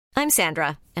I'm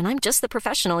Sandra, and I'm just the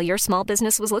professional your small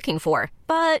business was looking for.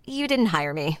 But you didn't hire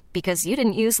me because you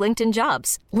didn't use LinkedIn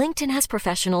Jobs. LinkedIn has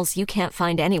professionals you can't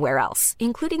find anywhere else,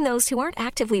 including those who aren't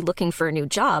actively looking for a new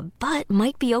job, but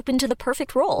might be open to the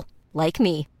perfect role, like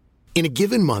me. In a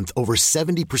given month, over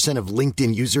 70% of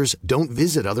LinkedIn users don't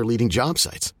visit other leading job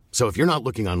sites. So if you're not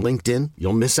looking on LinkedIn,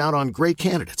 you'll miss out on great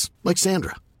candidates like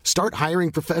Sandra. Start hiring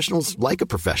professionals like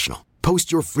a professional. Post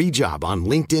your free job on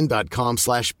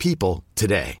linkedin.com/people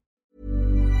today.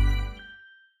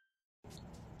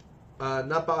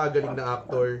 Napakagaling na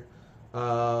actor.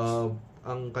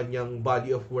 Ang kanyang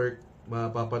body of work,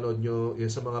 mapapanood nyo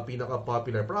sa mga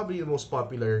pinaka-popular, probably the most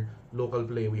popular local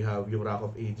play we have, yung Rock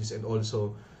of Ages, and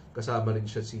also kasama rin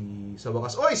siya sa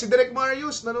wakas. Oy, si Direk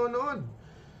Marius nanonood.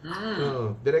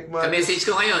 Direk Marius. Ka-message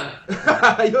ko ngayon.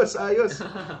 ayos.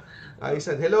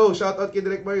 Ayusan. Hello, shout out kay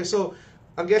Direk Marius. So,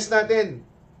 ang guest natin,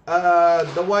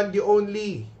 the one, the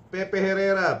only, Pepe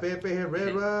Herrera. Pepe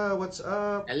Herrera, what's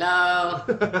up? Hello.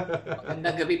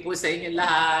 Magandang gabi po sa inyo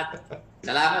lahat.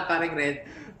 Salamat, paring Red.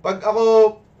 Pag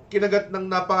ako kinagat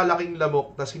ng napakalaking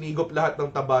lamok, tas hinigop lahat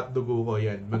ng taba at dugo ko,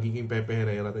 yan, magiging Pepe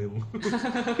Herrera na yung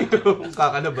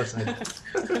kakalabasan.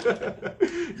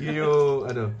 Yun yung,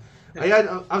 ano. Ayan,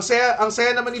 ang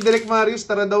saya naman ni Direk Marius,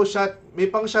 tara daw shot. May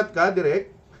pang shot ka,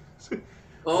 Direk?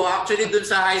 Actually, dun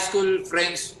sa high school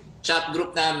friends chat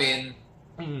group namin,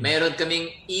 meron kaming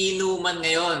inuman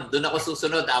ngayon. Doon ako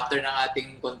susunod after ng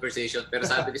ating conversation. Pero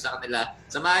sabi ko sa kanila,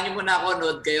 samahan niyo muna ako,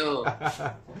 nood kayo.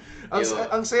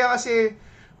 ang saya kasi,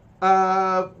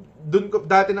 doon ko,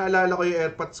 dati naalala ko yung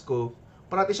AirPods ko,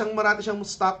 marami siyang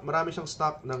stock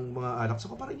ng mga alak.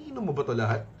 So, parang iniinom mo ba to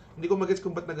lahat? Hindi ko magets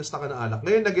kung ba't nag-stock ka ng alak.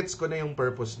 Ngayon, nagets ko na yung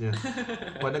purpose niya.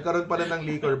 Nagkaroon pala ng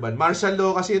liquor ban. Martial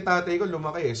law kasi yung tatay ko,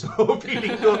 lumaki eh. So,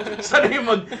 feeling ko,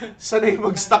 sanay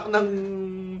mag-stock ng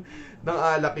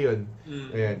alak yun.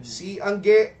 Ayan. Si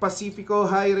Angge Pacifico,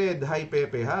 hi Red, hi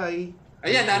Pepe, hi.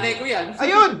 Ayan, nanay ko yan.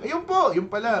 Ayun po, yung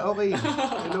pala, okay.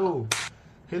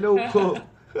 Hello po.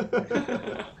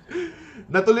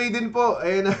 Natuloy din po.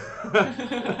 Ayan.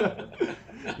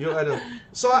 Yung ano.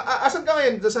 So, asan ka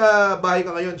ngayon? Sa bahay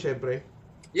ka ngayon, syempre?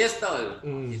 Yes, tol.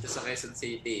 Dito sa Quezon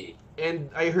City. And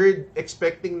I heard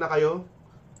expecting na kayo,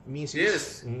 Mrs.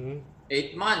 Yes.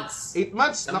 8 months. 8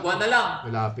 months? Isang buwan na lang.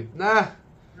 Malapit na.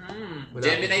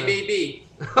 Gemini baby.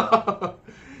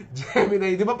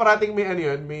 Gemini. Di ba parating may ano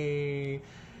yun?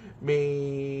 May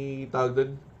tawag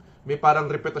doon? May parang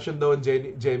reputasyon daw ang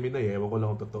Gemini. Ewan ko lang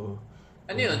kung totoo.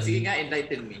 Ano yun? Sige nga,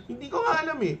 enlighten me. Hindi ko nga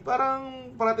alam eh. Parang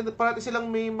parati silang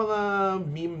may mga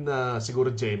meme na siguro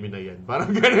Gemini yan.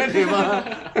 Parang gano'n eh.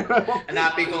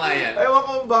 Hanapin ko nga yan. Ewan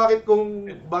ko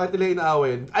bakit nila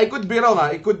inaawin. I could be wrong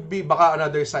ha. It could be baka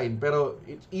another sign. Pero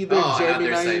either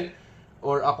Gemini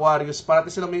or Aquarius.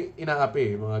 Parati silang may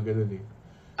inaapi eh. Mga gano'n eh.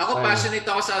 Ako passionate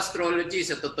ako sa astrology.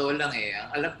 Sa totoo lang eh. Ang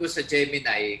alam ko sa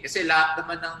Gemini, kasi lahat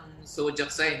naman ng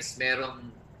zodiac signs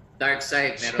merong dark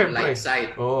side, merong light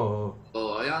side. Oo.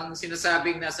 Yung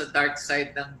sinasabing nasa dark side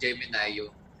ng Gemini,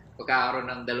 yung pagkakaroon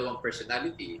ng dalawang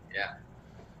personality,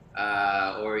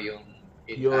 or yung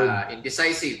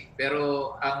indecisive.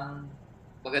 Pero ang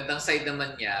magandang side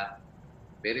naman niya,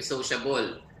 very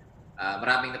sociable.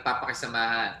 Maraming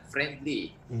napapakisamahan,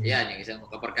 friendly. Yan, yung isang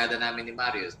kabarkada namin ni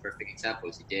Marius, perfect example,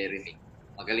 si Jeremy.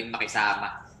 Magaling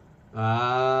makisama.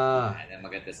 Yan ang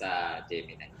maganda sa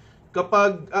Gemini.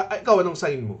 Kapag, ikaw, anong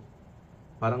sign mo?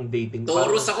 Parang dating.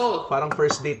 Taurus ako. Parang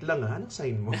first date lang ha? Anong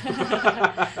sign mo?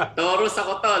 Taurus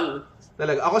ako, tol.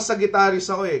 Talaga. Ako Sagittarius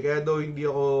ako eh. Kaya daw hindi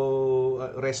ako,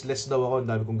 restless daw ako. Ang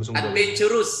dami kong gustong gawin.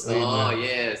 Adventurous.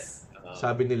 Yes.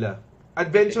 Sabi nila.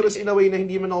 Adventurous in a way na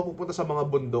hindi man ako pupunta sa mga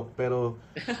bundok. Pero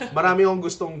marami akong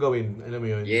gustong gawin. Alam mo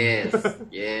yun?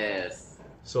 Yes.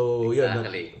 So,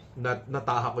 exactly.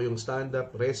 Nataha ko yung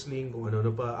stand-up, wrestling, kung ano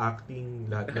pa,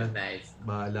 acting, lahat na. Nice.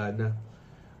 Bahala na.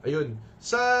 Ayun.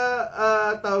 Sa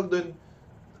tawag doon,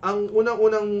 ang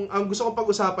ang gusto kong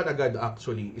pag-usapan agad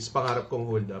actually is pangarap kong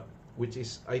hold up, which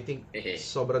is I think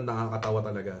sobrang nakakatawa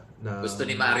talaga na gusto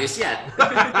ni Marius yan.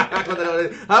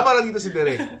 Parang dito si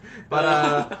Derek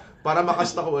para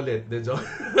makasta ko ulit,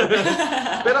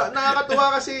 pero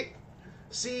nakakatuwa kasi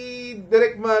si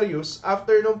Derek Marius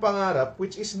after nung pangarap,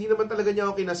 which is hindi naman talaga niya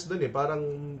ako kinas doon eh, parang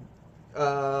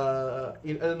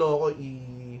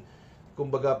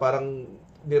kumbaga parang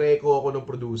nireko ako ng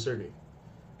producer eh.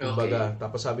 Kumbaga,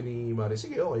 tapos sabi ni Mari,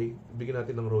 sige okay, bigyan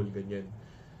natin ng role ganyan.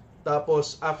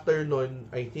 Tapos after nun,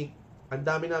 I think ang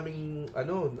dami naming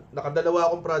nakadalawa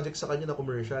akong project sa kanya na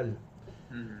commercial.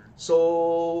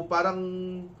 So, parang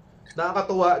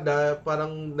nakakatuwa na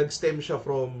parang nag-stem siya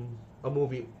from a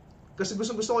movie. Kasi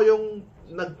gusto ko yung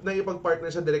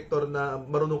naipag-partner sa director na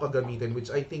marunong ka gamitin,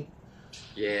 which I think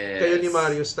Yes. Kayo ni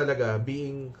Marius talaga,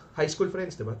 being high school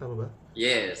friends, di ba? Tama ba?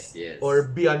 Yes. Or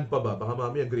beyond pa ba? Baka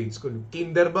mamaya grade school.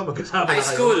 Kinder ba? Magkasama na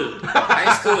kayo?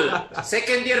 High school.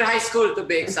 Second year high school to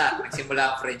be exact.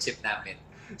 Nagsimula ang friendship namin.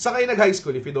 Saan kayo nag-high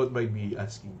school, if you don't mind me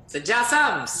asking? Sa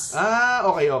JASAMS.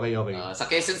 Okay. Sa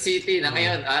Quezon City na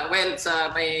ngayon.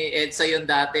 Sa may EDSA yun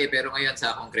dati, pero ngayon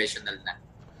sa Congressional na.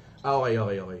 Okay.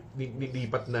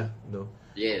 Lipat na, no?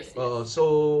 Yes.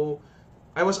 So,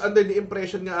 I was under the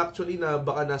impression nga actually na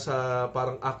baka nasa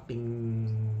parang acting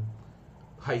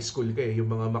high school kayo,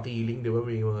 yung mga makiling, di ba?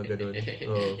 May mga ganun.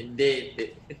 Hindi.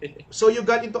 So, you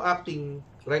got into acting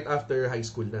right after high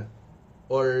school na?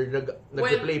 Or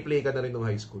nag-play ka na rin ng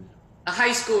high school?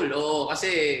 High school, oo.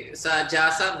 Kasi sa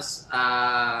JASAMS,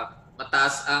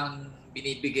 mataas ang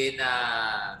binibigay na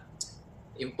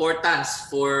importance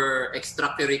for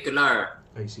extracurricular.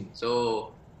 I see.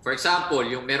 So, for example,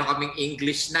 yung meron kaming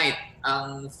English night,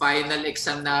 ang final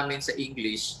exam namin sa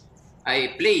English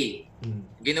ay play.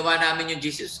 Ginawa namin yung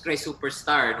Jesus Christ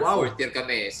Superstar. Noong fourth year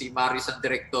kami, si Marius ang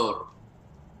director.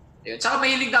 Yun. Tsaka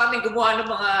mahilig na kami gumawa ng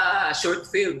mga short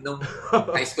film nung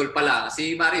high school pa lang.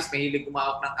 Si Marius mahilig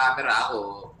gumawak ng camera. Ako,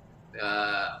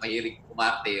 mahilig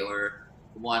umarte or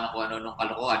gumawa ng kung ano nung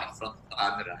kalokohan in front of the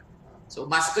camera. So,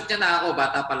 mascot niya na ako.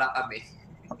 Bata pa lang kami.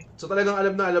 So, talagang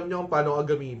alam niyo kung paano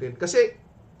gamitin. Kasi,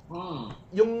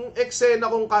 yung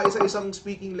eksena kong kaisa-isang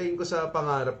speaking lane ko sa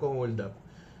pangarap kong hold up,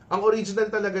 ang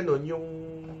original talaga nun, yung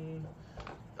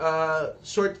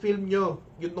short film nyo,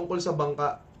 yung tungkol sa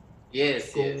bangka.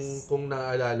 Yes. Kung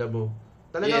naaalala mo.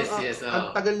 Talagang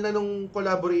ang tagal na nung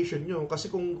collaboration nyo. Kasi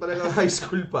kung talagang high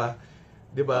school pa,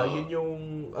 di ba, yun yung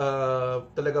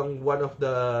talagang one of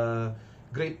the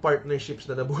great partnerships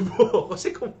na nabubuo.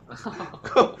 Kasi kung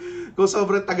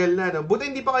sobrang tagal na, no?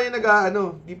 Buti hindi pa kayo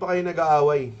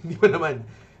nag-aaway. Hindi pa naman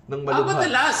ng malubha.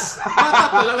 Madalas.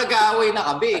 Bata pa lang nag-aaway na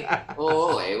kami.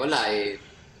 Oo, wala eh.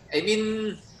 I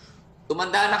mean,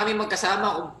 tumanda na kami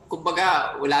magkasama.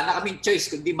 Kumbaga, wala na kaming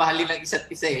choice kundi mahalin lang isa't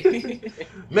isa eh.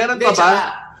 Meron pa ba?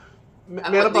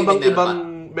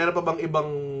 Meron pa bang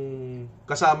ibang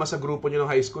kasama sa grupo niyo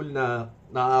ng high school na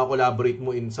na-collaborate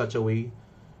mo in such a way?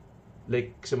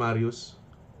 Like si Marius?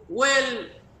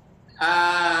 Well,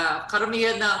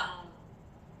 karamihan ng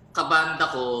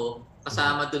kabanda ko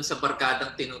kasama dun sa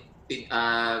barkadang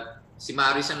si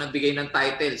Marius ang nagbigay ng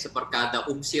title sa barkada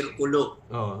Circulo.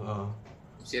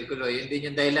 Circulo, yun din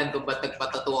yung dahilan kung ba't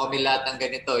nagpatato kami lahat ng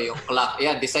ganito, yung clock.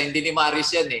 Yan, design din ni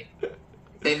Marius yan eh.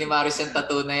 Design ni Marius yung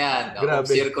tattoo na yan.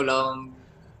 Circulo,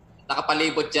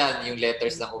 nakapalibot dyan yung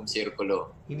letters ng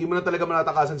Circulo. Hindi mo na talaga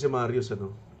manatakasan si Marius,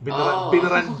 ano?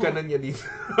 Binarand ka na niya dito.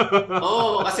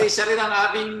 Oo, kasi siya rin ang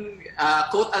aming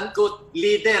quote-unquote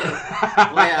leader.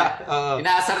 Kaya,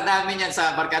 inaasar namin yan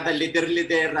sa barkada leader.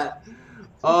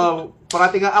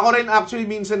 Parating nga, ako rin actually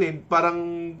minsan parang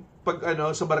pag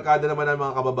sa barkada naman ng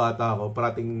mga kababata ko,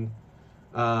 parating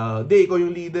ikaw yung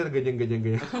leader, ganyan.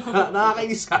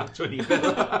 Nakakainis actually.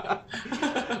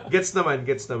 Gets naman.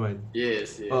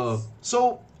 Yes.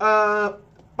 So,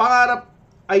 pangarap,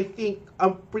 I think,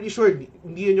 I'm pretty sure,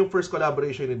 hindi yun yung first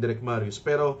collaboration ni Direk Marius,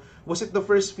 pero was it the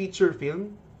first feature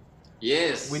film?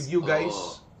 Yes. With you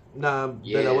guys na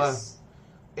dalawa?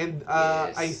 And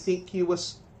I think he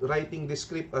was writing the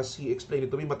script as he explained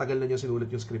it to me. Matagal na niya sinulat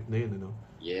yung script na yun, ano?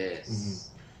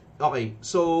 Yes. Okay,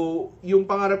 so, yung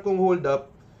pangarap kong hold up,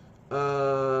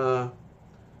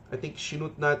 I think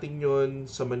sinut natin yun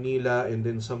sa Manila and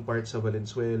then some parts sa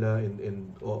Valenzuela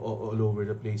and all over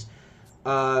the place.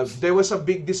 There was a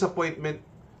big disappointment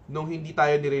nung hindi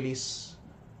tayo ni-release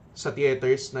sa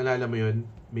theaters. Naalala mo yun?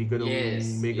 May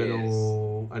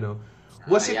ganong ano.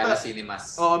 Was it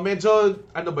Cinemas. Medyo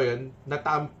ba yun?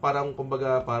 Parang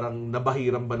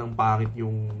nabahiram ba ng pangit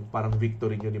yung parang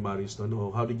victory nyo ni Marius no?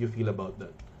 How did you feel about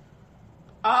that?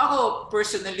 Ako,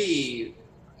 personally,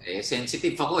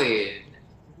 sensitive ako eh.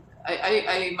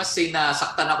 I must say na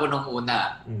saktan ako nung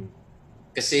una.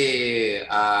 Kasi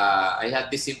I had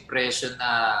this impression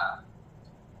na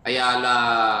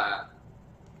Ayala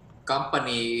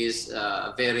company is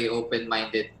a very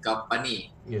open-minded company.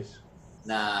 Yes.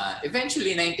 Na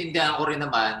eventually naintindihan ko rin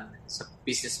naman sa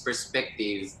business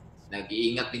perspective,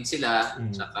 nag-iingat din sila,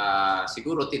 saka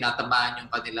siguro tinatamaan yung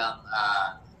kanilang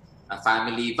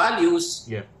family values.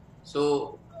 Yeah.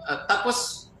 So,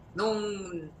 tapos nung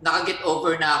nakaget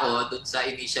over na ako dun sa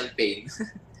initial pain,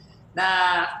 na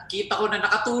kita ko na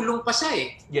nakatulong pa siya eh.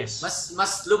 Yes.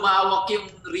 Mas lumawak yung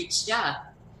reach niya.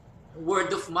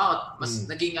 Word of mouth. Mas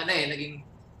naging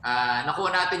nakuha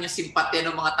natin yung simpatya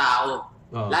ng mga tao.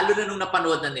 Lalo na nung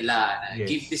napanood na nila. Yes.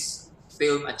 Give this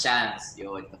film a chance.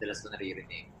 Yun, madalas ko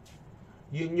naririnig.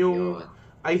 Yun yung,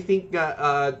 I think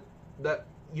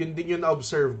yun din yung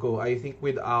na-observe ko. I think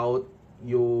without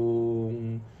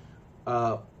yung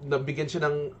nabigyan siya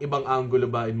ng ibang angulo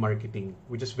ba in marketing,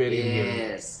 which is very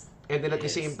real. And then at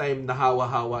the same time,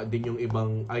 nahawa-hawa din yung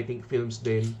ibang, I think, films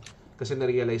din. Kasi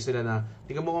na-realize nila na,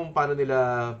 tingnan mo kung paano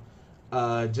nila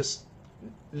just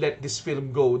let this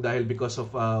film go dahil because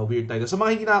of weird title. Sa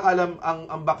mga hindi nakakaalam,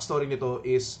 ang backstory nito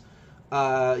is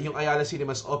yung Ayala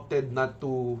Cinemas opted not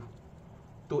to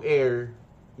air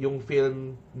yung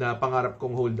film na pangarap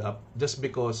kong Hold Up just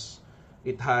because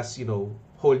it has,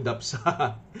 hold up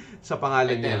sa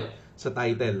pangalan niya, sa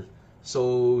title. So,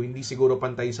 hindi siguro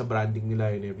pantay sa branding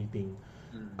nila and everything.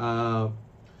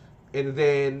 And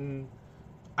then,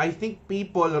 I think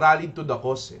people rallied to the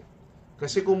cause eh.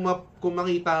 Kasi kung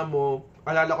makita mo,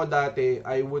 alala ko dati,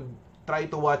 I would try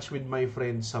to watch with my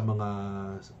friends sa mga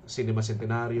Cinema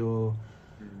Centenario.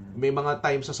 May mga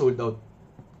times sa sold out.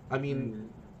 I mean,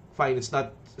 fine, it's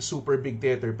not super big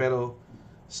theater, pero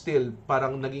still,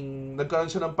 parang nagkaroon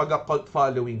siya ng pagka-cult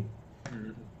following.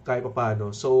 Kahit pa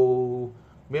paano. So,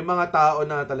 may mga tao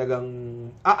na talagang...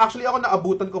 actually, ako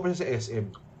naabutan ko pa siya sa SM.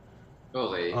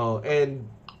 Okay. And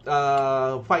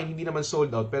fine, hindi naman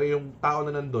sold out, pero yung tao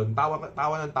na nandun,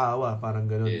 tawa ng tawa,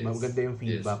 parang gano'n. Yes. Maganda yung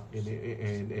feedback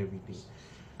and everything.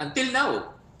 Until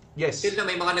now. Yes. Until na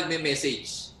may mga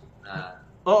nagme-message.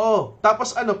 Oo.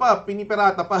 Tapos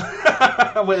pinipirata pa.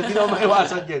 Well, hindi naman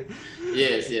maiwasan yan.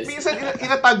 Yes. Minsan,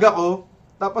 inatag ako,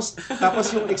 tapos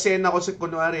yung eksena ko,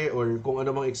 kunwari, or kung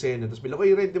ano mang eksena, tapos bilang,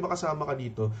 Red, di ba kasama ka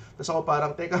dito? Tapos ako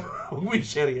parang, teka, huwag mo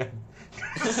i-share yan.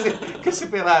 kasi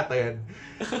pirata yan.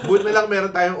 Buti na lang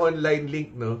meron tayong online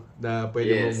link, no, na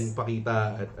pwede mong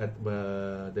pakita at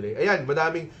madali. Ayan,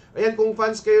 madaming, kung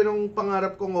fans kayo nung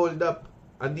pangarap kong Hold Up,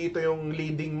 andito yung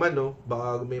leading man, no,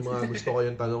 baka may mga gusto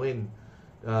kayong tanungin.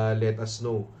 Let us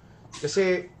know.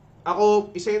 Kasi,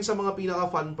 ako, isa yun sa mga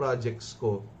pinaka-fun projects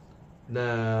ko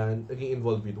na naging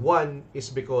involved with. One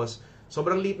is because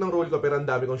sobrang liit ng role ko pero ang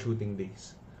dami kong shooting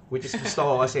days. Which is gusto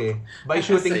ko kasi by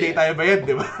shooting day tayo bayad,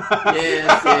 di ba?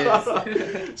 Yes.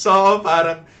 So,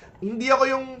 parang hindi ako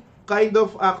yung kind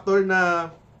of actor na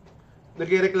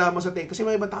nagrereklamo sa tenga. Kasi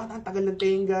may ibang tao, tagal ng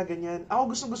tenga, ganyan.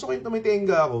 Ako gusto ko yung may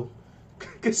tenga ako.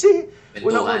 Kasi,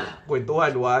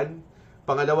 kwentuhan, one.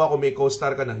 Pangalawa, kung may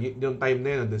co-star ka na, yung time na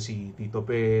yun, nandun si Tito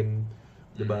Pen,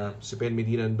 diba? Si Pen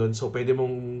Medina doon. So, pwede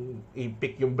mong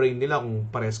i-pick yung brain nila kung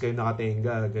pares kayo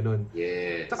nakatenga, ganun.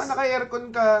 Yes. Saka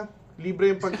naka-aircon ka,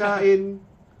 libre yung pagkain.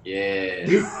 Yes.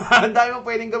 Diba? Ang dami mong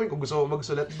pwedeng gawin kung gusto mo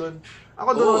magsulat doon.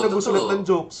 Ako doon ako nagsulat ng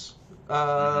jokes.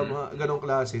 Mga ganong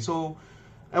klase. So,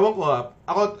 ewan ko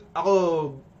ako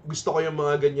gusto ko yung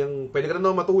mga ganyang, pwede ka na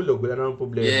naman matulog, wala namang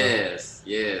problema. Yes.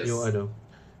 Yung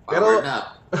Pero,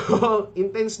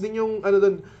 intense din yung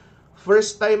doon.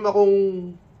 First time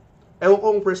akong,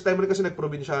 first time rin kasi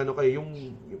nagprobinsyano kayo, yung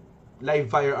live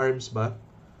firearms ba?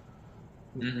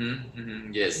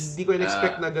 Yes. Hindi ko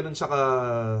in-expect na ganun siya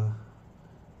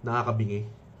nakakabingi.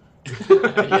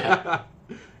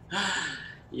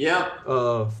 Yep.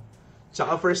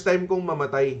 Tsaka first time kong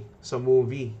mamatay sa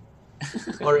movie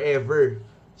or ever.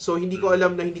 So, hindi ko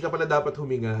alam na hindi ka pala dapat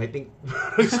huminga. I think,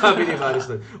 sabi ni Maris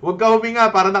doon, huwag ka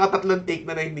huminga, para nakatatlong take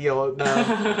na hindi ako,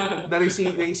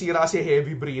 naisira kasi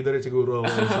heavy breather siguro ako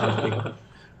something.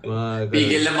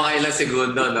 Pigil na mga ilang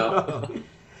segundo, no?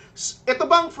 Ito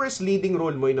ba ang first leading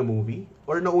role mo in a movie?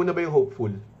 Or nauna ba yung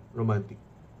Hopeful Romantic?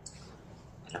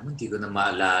 Alam mo, hindi ko na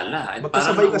maalala.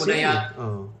 Magkasabay kasi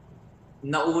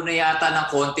nauna yata ng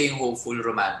konti yung Hopeful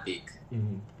Romantic.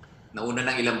 Mm-hmm. Nauna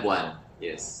ng ilang buwan.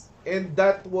 Yes. And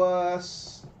that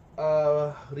was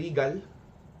Regal?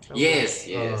 Yes.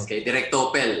 Kay Direk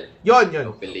Topel. Yun.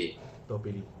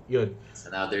 Topeli. Yun. It's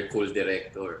another cool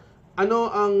director. Ano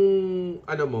ang,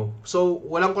 mo? So,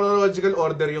 walang chronological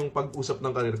order yung pag-usap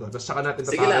ng career ko. Tapos saka natin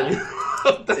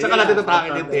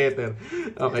tatakin yung theater.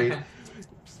 Okay.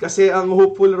 Kasi ang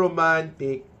Hopeful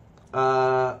Romantic,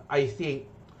 I think,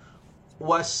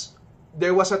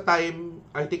 there was a time,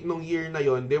 I think nung year na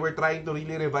yon, they were trying to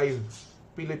really revive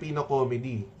Filipino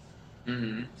comedy.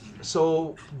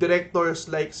 So,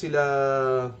 directors like sila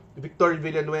Victor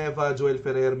Villanueva, Joel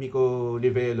Ferrer, Mico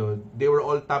Livelo, they were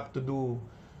all tapped to do.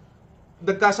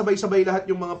 Nagkasabay-sabay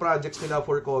lahat yung mga projects nila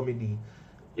for comedy.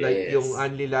 Like yung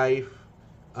Only Life,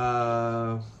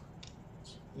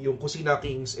 yung Kusina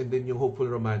Kings, and then yung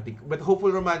Hopeful Romantic. But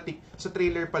Hopeful Romantic, sa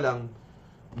trailer pa lang,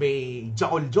 may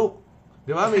Jackal joke.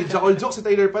 Di ba? May Jackal joke sa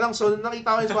trailer pa lang. So,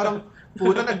 nakita ko yun, parang,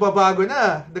 puta, nagbabago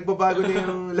na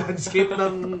yung landscape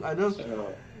ng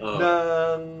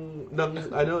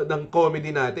ng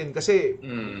comedy natin kasi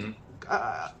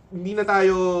hindi na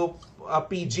tayo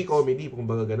PG comedy,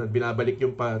 kumbaga ganun, binabalik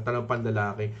yung tanang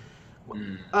panlalaki.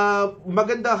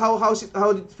 Maganda, how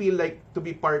did it feel like to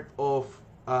be part of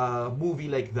a movie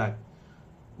like that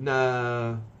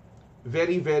na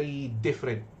very very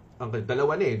different ang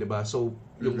dalawa na 'di ba? So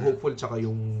yung Hopeful tsaka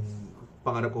yung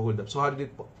Pangarap Ko Hold Up. So how did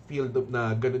it feel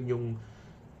na ganun yung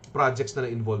projects na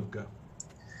na-involve ka?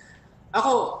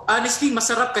 Ako, honestly,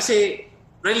 masarap kasi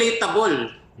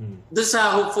relatable. Doon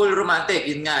sa Hopeful Romantic,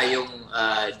 yun nga, yung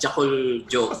Jackal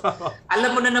joke.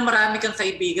 Alam mo na marami kang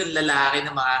kaibigan lalaki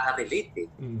na makaka-relate eh.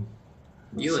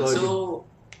 Yun. So,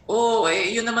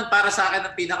 yun naman para sa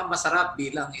akin ang pinakamasarap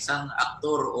bilang isang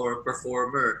actor or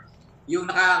performer.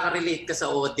 Yung nakaka-relate ka sa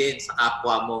audience, sa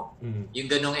kapwa mo. Yung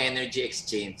ganong energy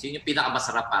exchange. Yun yung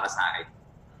pinakamasarap para sa akin.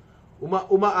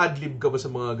 Uma-adlib ka ba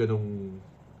sa mga ganong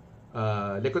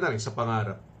like kunwari sa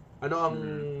Pangarap? Ano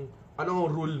ang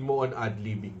rule mo on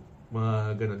ad-libbing?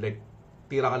 Mga ganon, like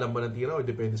tira ka lang ba ng tira o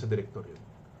depende sa director yun?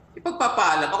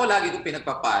 Ipagpapaalam. Ako lagi kong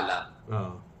pinagpapaalam.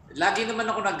 Lagi naman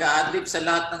ako nag-a-adlib sa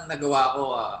lahat ng nagawa ko.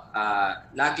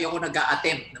 Lagi ako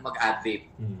nag-a-attempt na mag-adlib.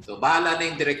 So bahala na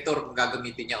yung director kung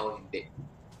gagamitin niya o hindi.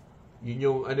 Yun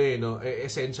yung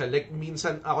essential. Like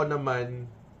minsan ako naman,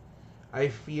 I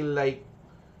feel like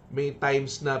may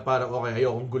times na parang okay,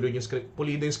 ayokong guluhin yung script.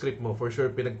 Pulido yung script mo. For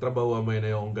sure, pinagtrabahuan mo yun,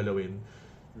 ayokong galawin.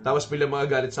 Tapos pila mga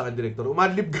galit sa akin director,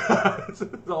 umadlib ka. So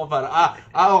ako parang,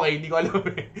 okay, hindi ko alam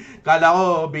eh. Kala ko,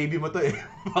 baby mo to eh.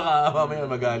 Baka mamaya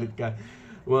magalit ka.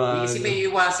 Kasi may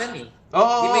iwasan eh.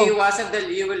 Hindi may iwasan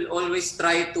dahil you will always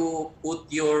try to put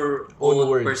your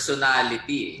own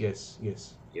personality. Yes.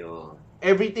 Yun.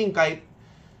 Everything, kahit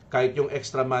yung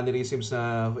extra mannerisms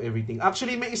na everything.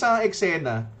 Actually, may isang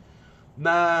eksena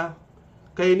na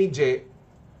kayo ni Je,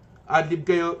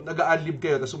 nag-a-adlib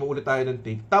kayo, tapos umuulit tayo ng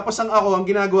take. Tapos ang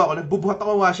ginagawa ko, nagbubuhat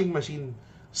ako ng washing machine.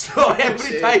 So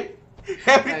every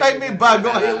time may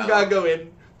bago kayong gagawin,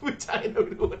 putsakin na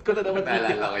binuhat ko na naman.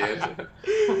 Naalala ko yun.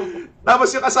 Tapos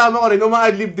yung kasama ko rin,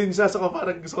 uma-adlib din siya, so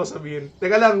parang gusto ko sabihin,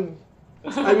 teka lang,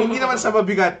 hindi naman sa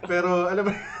mabigat, pero alam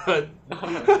mo yun.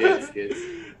 Yes.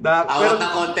 Awat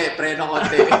ng konti, preno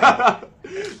konti.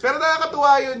 Pero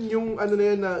nakakatuwa yun, yung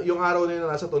yung araw na yun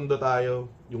na nasa Tondo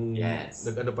tayo. Yung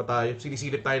nag-ano pa tayo,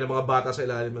 sinisilip tayo ng mga bata sa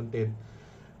ilalim ng tent.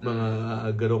 Mga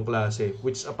ganong klase.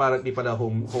 Which apparently pala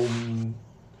home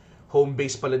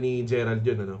base pala ni Gerald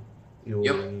yun, ano?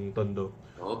 Yung Tondo.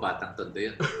 Oo, batang Tondo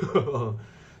yun.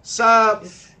 Sa,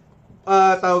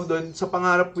 tawag doon, sa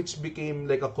Pangarap which became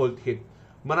like a cult hit,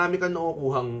 marami kang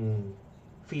nakukuhang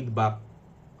feedback.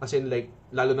 As in like,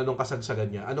 lalo na nung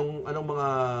kasagsagan niya. Anong mga,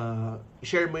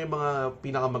 share mo yung mga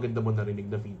pinakamaganda mo narinig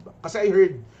na feedback. Kasi I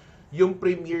heard, yung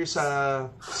premiere sa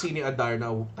Cine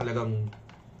Adarna talagang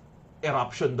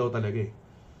eruption daw talaga eh.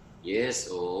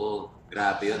 Yes, oo.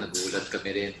 Grabe yun, nagulat kami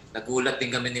rin. Nagulat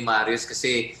din kami ni Marius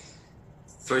kasi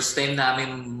first time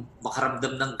namin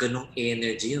makaramdam ng ganong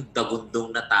energy, yung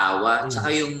dagundong na tawa.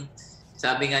 Tsaka yung,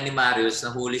 sabi nga ni Marius,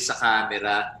 nahuli sa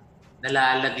camera,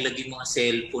 nalalaglag yung mga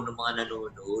cellphone ng mga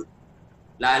nanonood.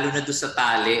 Lalo na doon sa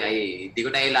tali, hindi ko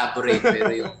na elaborate,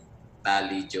 pero yung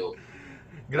tali joke.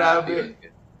 Grabe.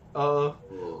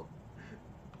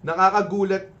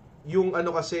 Nakakagulat yung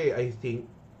kasi, I think,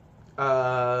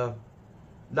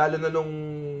 lalo na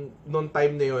nung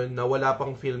time na yun na wala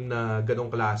pang film na ganong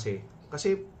klase.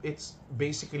 Kasi it's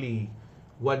basically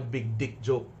one big dick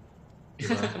joke.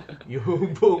 Diba?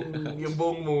 yung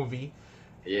buong movie.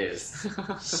 Yes.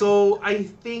 So, I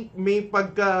think may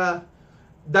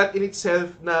that in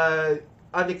itself na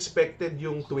unexpected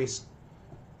yung twist.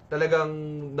 Talagang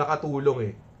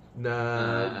nakatulong eh.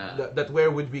 That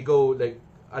where would we go, like,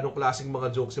 anong klaseng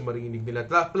mga jokes yung marinig nila.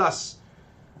 Plus,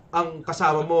 ang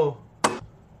kasama mo,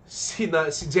 si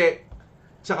Je,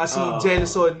 tsaka si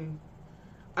Jelson.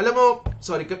 Alam mo,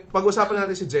 sorry, pag-usapan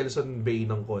natin si Jelson Bay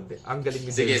ng konti. Ang galing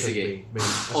ni Jelson Bay.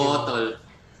 Tol.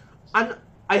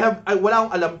 Wala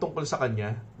akong alam tungkol sa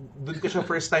kanya. Doon ko siya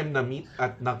first time na meet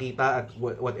at nakita at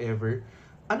whatever.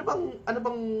 Ano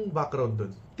bang background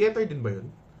doon? Theater din ba yun?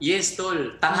 Yes,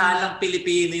 tol. Tanghalang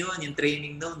Pilipino yun, yung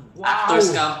training doon. Wow.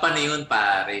 Actors company yun,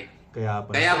 pare. Kaya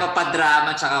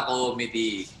pa-drama tsaka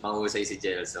comedy, mahusay si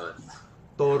Jelson.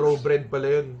 Thoroughbred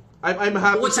pala yun. I'm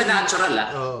happy. Bukod sa natural,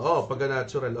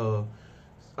 pagka-natural,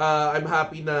 I'm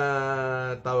happy na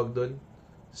tawag doon.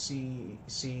 Si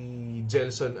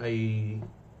Jelson ay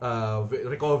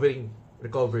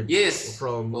recovered. Yes.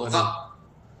 From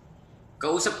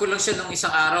kausap ko lang siya nung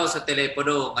isang araw sa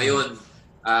telepono. Ngayon,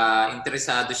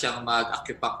 interesado siyang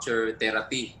mag-acupuncture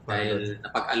therapy dahil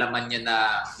napag-alaman niya na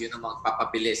yun ang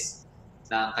magpapabilis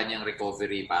ng kanyang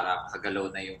recovery para kagalaw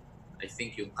na yung, I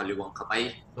think, yung kaliwang kamay.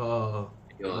 Oo.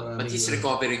 But he's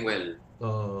recovering well.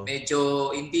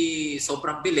 Medyo hindi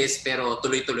sobrang bilis pero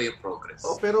tuloy-tuloy yung progress.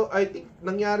 Pero I think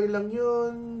nangyari lang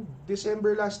yun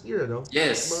December last year, no?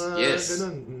 Yes, yes.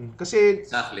 Ganun. Kasi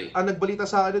exactly. Ang nagbalita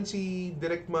sa akin si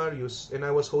Direct Marius and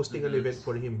I was hosting an event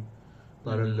for him.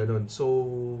 Parang ganun. So,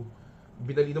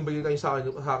 binalitang balita niya sa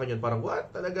akin yun. Parang,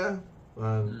 what? Talaga?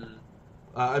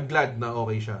 I'm glad na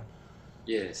okay siya.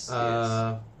 Yes,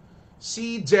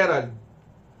 Si Gerald,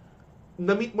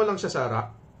 na-meet mo lang siya sa Rock?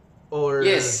 Or...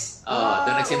 Yes.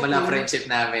 Doon nagsimula friendship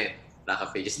namin. Rock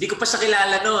of Ages. Hindi ko pa siya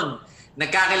kilala noon.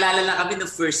 Nagkakilala lang kami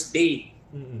ng first day.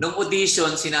 Nung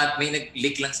audition, may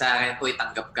nag-leak lang sa akin, "Uy,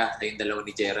 tanggap ka." Kayong dalawa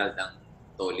ni Gerald ng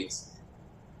Tolits.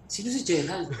 Sino si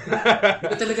Gerald? Hindi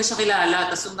ko talaga siya kilala.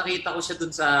 Tapos nung nakita ko siya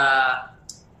dun sa...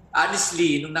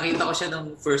 Honestly, nung nakita ko siya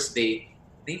nung first day,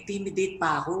 na-intimidate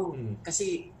pa ako.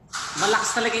 Kasi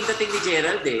malakas talaga yung dating ni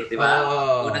Gerald di ba?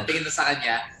 Unang tingin na sa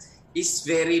kanya,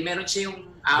 meron siya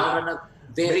yung aura na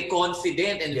very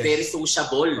confident and very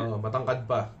sociable. Matangkad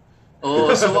pa.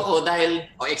 So ako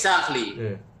exactly.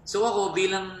 Yeah. So ako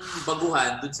bilang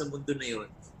baguhan dun sa mundo na yun,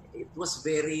 it was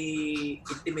very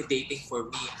intimidating for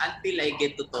me until I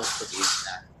get to talk to him.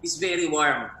 He's very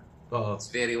warm.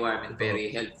 It's very warm and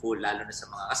very helpful, lalo na sa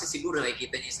mga, kasi siguro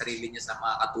nakikita niya yung sarili niya sa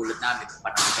mga katulad namin kung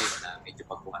panahon kayo na medyo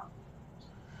baguhan.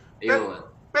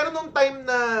 Pero nung time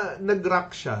na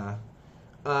nag-rock siya,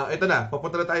 ito na,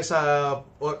 papunta na tayo sa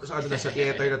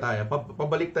theater na tayo.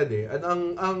 Pabaliktad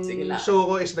Ang show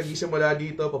ko is nagsisimula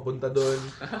dito, papunta doon.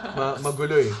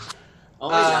 Magulo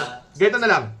Okay lang. Ganito na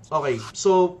lang. Okay.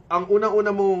 So, ang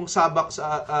unang-una mong sabak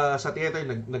sa theater,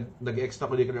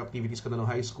 nag-extracurricular activities ka na ng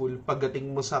high school. Pagdating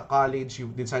mo sa college,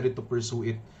 you decided to pursue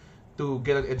it, to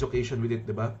get an education with it,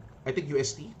 di ba? I think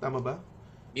UST, tama ba?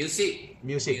 Music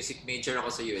major ako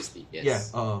sa UST,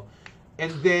 yes. Yeah,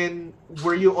 And then,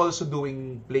 were you also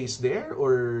doing plays there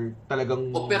or talagang...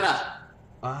 Opera.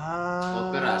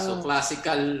 Opera. So,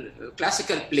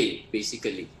 classical play,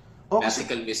 basically.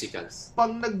 Classical musicals.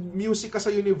 Pag nag-music ka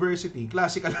sa university,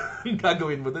 classical ang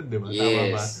gagawin mo dun, di ba? Yes, tama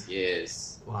ba? Yes.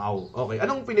 Wow. Okay.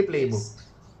 Anong piniplay mo?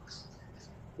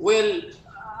 Well,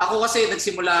 ako kasi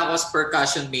nagsimula ako as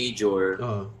percussion major.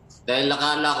 Dahil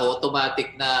nakala ko,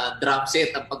 automatic na drum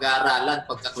set ang pag-aaralan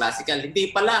pagka-classical.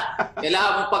 Hindi pala.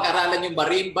 Kailangan mong pag-aralan yung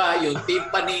marimba, yung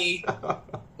timpani,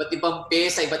 iba't ibang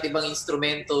pesa, iba't ibang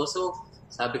instrumento. So,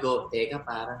 sabi ko, teka,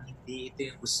 parang hindi ito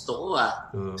yung gusto ko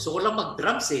Gusto ko lang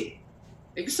mag-drums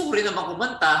gusto ko rin naman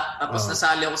kumanta. Tapos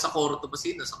nasali ako sa Coro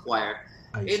Tomasino, sa choir.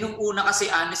 Nung una kasi,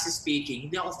 honestly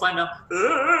speaking, hindi ako fan ng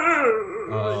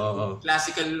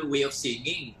classical way of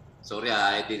singing. Sorry,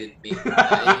 I didn't mean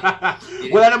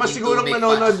wala naman sigurong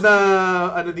manonood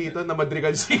na na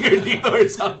madrigal singer dito or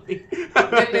something.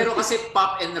 Pero kasi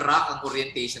pop and rock ang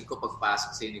orientation ko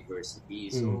pagpasok sa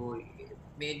university. So,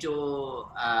 medyo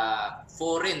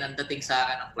foreign ang dating sa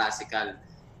akin ng classical.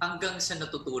 Hanggang sa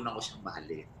natutunan ko siyang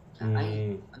mahalin.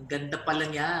 Ang ganda pala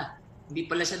niya. Hindi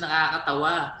pala siya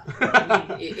nakakatawa.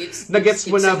 Nagets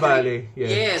mo na, bale.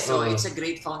 Yes, so it's a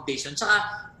great foundation.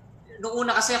 Tsaka, noong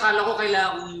una kasi akala ko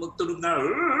kailangan kong magtunog na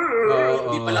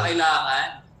hindi pala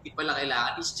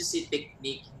kailangan. It's just a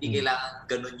technique. Hindi kailangan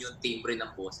ganun yung timbre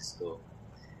ng boses ko.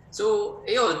 So,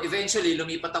 ayun, eventually,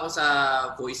 lumipat ako sa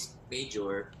voice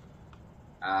major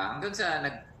hanggang sa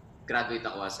nag-graduate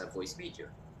ako as a voice major.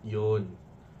 Yun.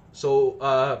 So,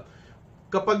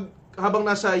 habang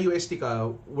nasa UST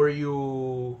ka, were you,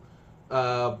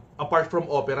 apart from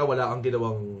opera, wala kang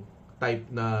ginawang type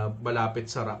na malapit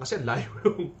sa rock? Kasi layo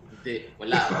yung... Hindi,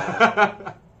 wala.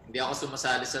 Hindi ako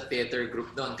sumasali sa theater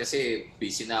group noon kasi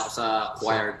busy na ako sa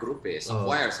choir group Sa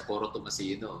choir, sa Coro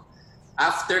Tomasino.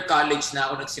 After college na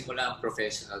ako nagsimula ang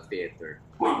professional theater.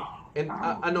 And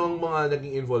ano ang mga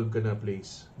naging involved ka na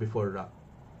plays before rock?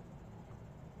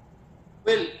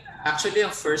 Well, actually,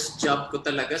 ang first job ko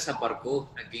talaga sa barko,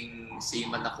 naging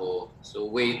seaman ako. So,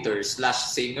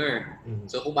 waiter/singer.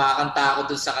 So, kumakanta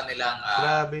ako dun sa kanilang...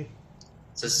 Grabe.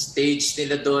 Sa stage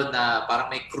nila doon na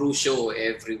parang may crew show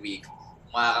every week.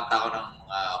 Kumakanta ako ng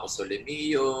Osole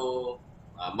Mio,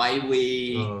 My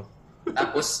Way.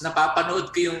 Tapos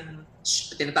napapanood ko yung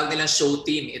tinatawag nilang show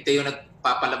team. Ito yung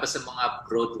nagpapalabas ng mga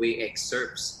Broadway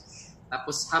excerpts.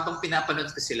 Tapos habang pinapanood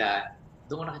ko sila,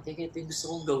 doon ko nakita, ito yung gusto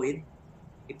kong gawin.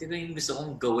 Ito yung gusto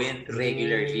kong gawin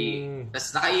regularly.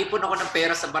 Tapos nakaipon ako ng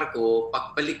pera sa barko.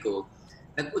 Pagbalik ko,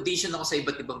 nag-audition ako sa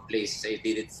iba't ibang places. I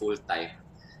did it full time.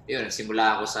 Yun,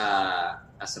 nagsimula ako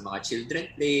sa mga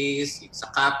children plays, sa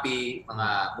Kapi,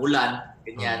 mga Mulan,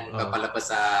 ganyan,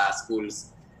 papalabas sa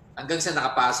schools. Hanggang sa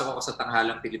nakapasok ako sa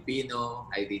Tanghalang Pilipino,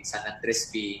 I did San Andres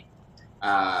P,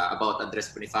 about Andres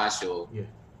Bonifacio. Yeah.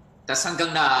 Tapos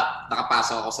hanggang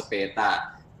nakapasok ako sa PETA.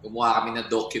 gumawa kami ng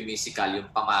docu-musical, yung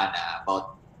Pamana,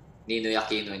 about Ninoy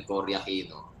Aquino and Cory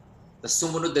Aquino. Tapos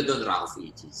sumunod na doon, Rock of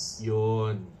Ages.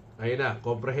 Yun. Ayun na,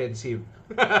 comprehensive.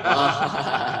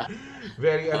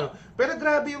 Very Pero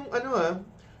grabe yung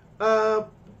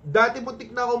dati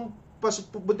buntik na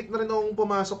rin akong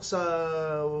pumasok sa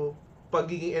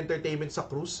pagiging entertainment sa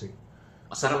cruise eh.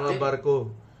 Masarap sa mga barko.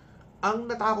 Ang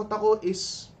natakot ako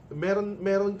is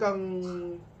meron kang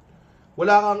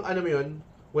wala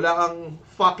kang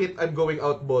fuck it, I'm going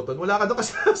out button. Wala ka doon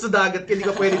kasi sa dagat, hindi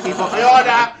ka pwede tipo, ayoko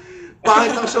na!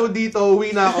 Pangit ang show dito, uwi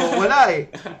na ako. Wala eh.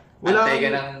 Antay ka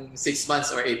ng 6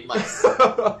 months or 8 months.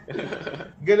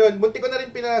 Ganon. Munti ko na rin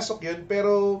pinasok yun,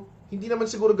 pero hindi naman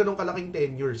siguro ganun kalaking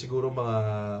tenure. Siguro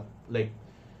mga,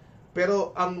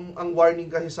 pero ang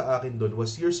warning kasi sa akin doon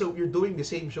was, you're doing the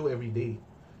same show every day.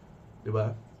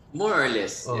 Diba? More or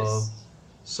less, yes.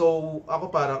 So, ako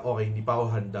parang, okay, hindi pa ako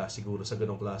handa siguro sa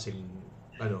ganong klaseng,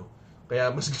 Kaya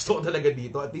mas gusto ko talaga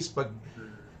dito. At least pag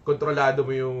kontrolado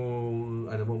mo yung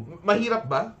mahirap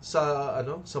ba sa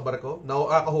barko?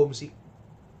 Nakaka-homesick?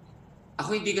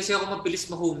 Ako hindi kasi ako mabilis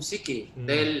ma-homesick eh.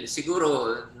 Dahil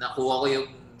siguro nakuha ko yung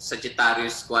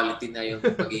Sagittarius quality na yung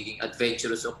pagiging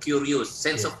adventurous o curious,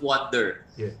 sense of wonder.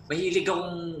 Yeah. Mahilig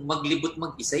akong maglibot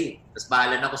mag-isa eh. Tapos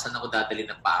bahala na ako saan ako dadali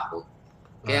ng pako.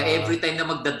 Kaya every time na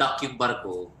magdadock yung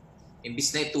barko, imbis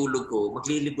na itulog ko,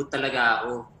 maglilibot talaga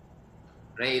ako.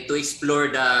 Right, to explore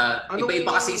the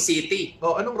iba-iba kasi city.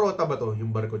 Anong rota ba to,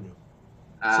 yung barko nyo?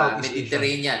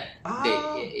 Mediterranean.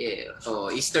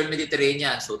 Eastern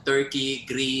Mediterranean. So, Turkey,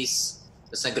 Greece,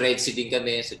 tapos nag-Red Sea din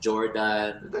kami sa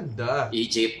Jordan, ganda.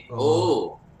 Egypt.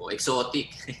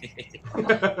 Exotic.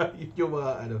 Yung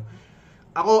mga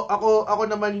Ako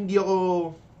naman hindi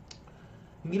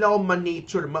lang ako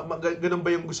man-nature. Ganun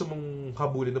ba yung gusto mong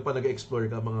habulin na pa nag-explore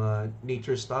ka, mga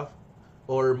nature stuff?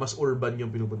 Or mas urban yung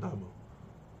pinupunta mo?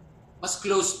 Mas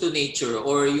close to nature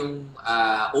or yung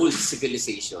old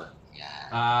civilization.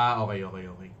 Yeah. Okay.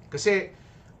 Kasi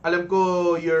alam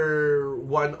ko you're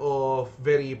one of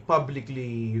very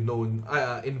publicly known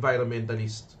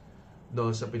environmentalist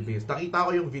sa Pilipinas. Nakita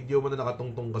ko yung video mo na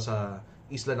nakatungtong ka sa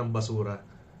Isla ng Basura.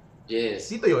 Yes.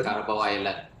 Dito yun? Carabao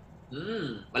Island.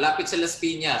 Malapit sa Las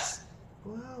Piñas.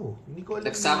 Wow, hindi ko alam.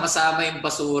 Nagsama-sama yung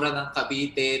basura ng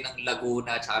Cavite, ng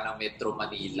Laguna, at saka ng Metro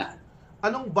Manila.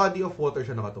 Anong body of water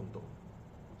siya nakatungtong?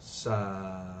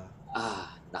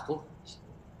 Naku.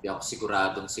 Hindi ako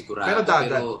sigurado. Pero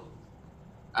dagat?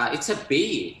 It's a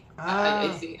bay.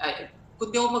 I think,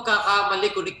 kung di ako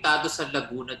magkakamali, konektado sa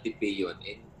Laguna de Bay yun,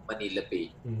 in Manila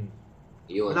Bay.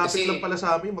 Yun. Malapit lang pala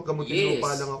sa amin, magkamunting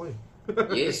lupa lang ako eh.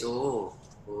 Yes, oo.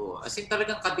 As in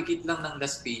talagang kadikit lang ng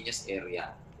Las Piñas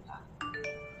area.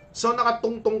 So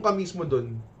nakatungtong ka mismo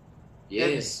dun?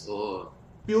 Yes, oo.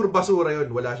 Pure basura yun,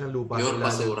 wala siyang lupa. Pure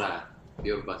basura.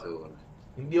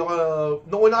 Hindi ako,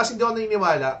 noong una kasi hindi ako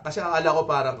naniniwala kasi akala ko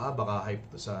parang, baka hype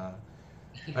to sa,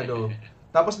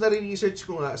 Tapos na-research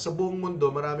ko nga, sa buong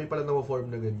mundo, marami pala na-form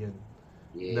na ganyan.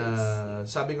 Yes. Na,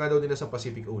 sabi nga daw nila sa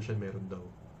Pacific Ocean, meron daw.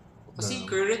 Kasi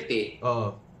current eh.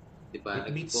 Oo. Diba?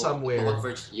 It meets somewhere.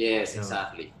 Yes,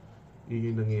 exactly.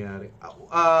 Yun yung nangyayari.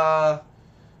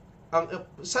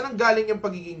 Saan ang galing yung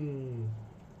pagiging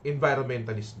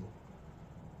environmentalist mo?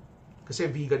 Kasi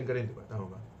vegan ka rin, di ba?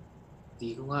 Tama ba?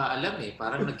 Hindi ko nga alam eh.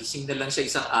 Parang nagising na lang siya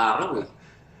isang araw eh.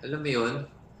 Alam mo yun?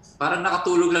 Parang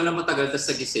nakatulog lang na matagal tapos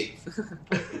nagising.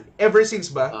 Ever since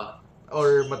ba?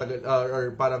 Or matagal,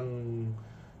 or parang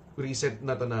recent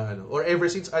na to na Or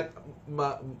ever since at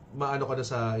maano ka na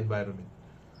sa environment?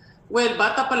 Well,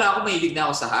 bata pala ako, mahilig na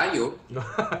ako sa hayop.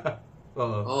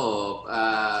 Oo.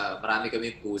 Marami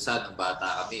kami pusa nung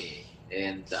bata kami.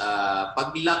 And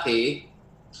paglaki,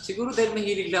 siguro dahil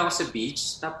mahilig lang ako sa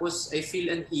beach, tapos I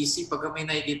feel uneasy pag may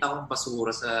nakikita akong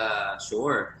basura sa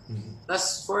shore.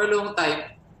 Tapos for a long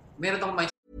time, meron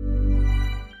akong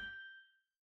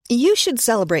You should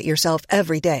celebrate yourself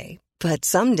every day, but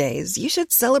some days you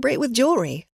should celebrate with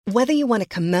jewelry. Whether you want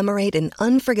to commemorate an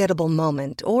unforgettable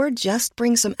moment or just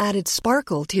bring some added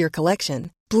sparkle to your collection,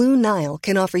 Blue Nile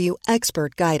can offer you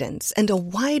expert guidance and a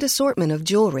wide assortment of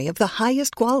jewelry of the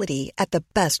highest quality at the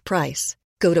best price.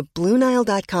 Go to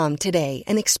BlueNile.com today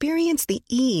and experience the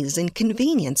ease and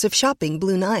convenience of shopping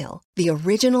Blue Nile, the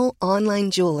original online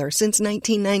jeweler since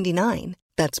 1999.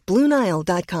 That's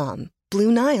BlueNile.com.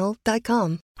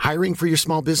 BlueNile.com. Hiring for your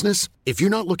small business? If you're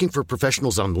not looking for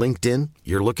professionals on LinkedIn,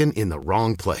 you're looking in the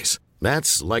wrong place.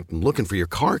 That's like looking for your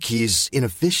car keys in a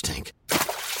fish tank.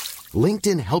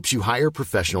 LinkedIn helps you hire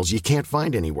professionals you can't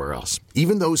find anywhere else,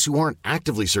 even those who aren't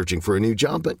actively searching for a new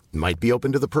job but might be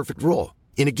open to the perfect role.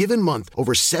 In a given month,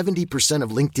 over 70%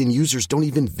 of LinkedIn users don't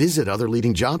even visit other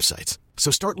leading job sites.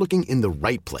 So start looking in the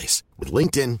right place. With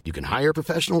LinkedIn, you can hire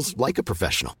professionals like a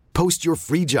professional. Post your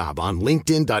free job on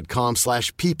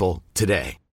linkedin.com/people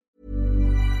today.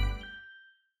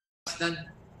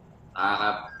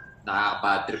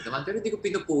 Nakaka-bad trip naman. Pero hindi ko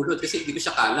pinupulot kasi hindi ko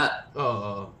siya kalat.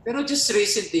 Pero just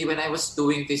recently, when I was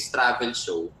doing this travel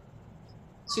show,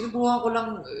 sinubukan ko lang,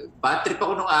 bad trip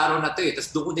ako nung araw na to eh.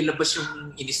 Tapos doon ko nilabas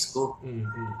yung inis ko.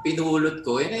 Pinulot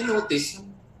ko. And I noticed,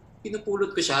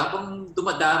 pinupulot ko siya habang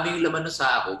dumadami yung laman ng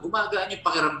sako, gumagaan yung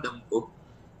pakiramdam ko.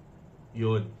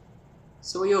 Yun.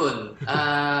 So yun,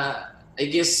 I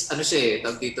guess,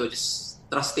 tawag dito, just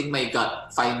trusting my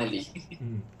gut, finally.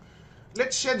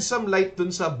 Let's shed some light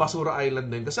dun sa Basura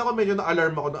Island na yun. Kasi ako medyo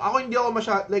na-alarm ako. Ako hindi ako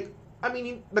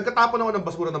nagkatapon ako ng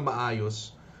basura ng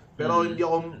maayos. Pero hindi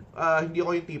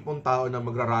ako yung tipong tao na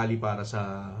magrarally para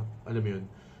sa, alam mo yun,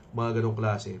 mga ganong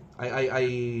klase.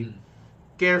 I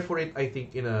care for it, I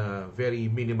think, in a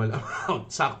very minimal amount.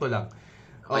 Sakto lang.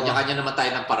 Kanya-kanya naman tayo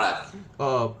ng paraan.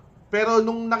 Pero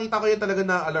nung nakita ko yun talaga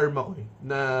na-alarm ako eh.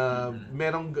 Na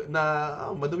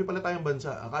madumi pala tayong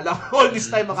bansa. Akala ko, all this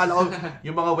time,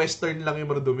 yung mga western lang yung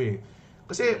madumi.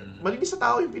 Kasi malinis sa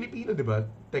tao yung Pilipino, di ba?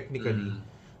 Technically.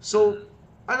 So,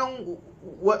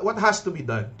 what has to be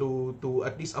done to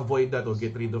at least avoid that or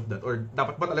get rid of that? Or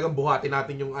dapat ba talagang buhatin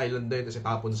natin yung island na yun kasi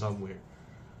tapon somewhere?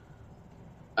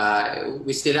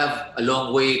 We still have a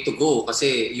long way to go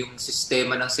kasi yung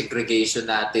sistema ng segregation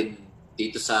natin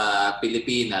dito sa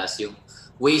Pilipinas, yung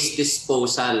waste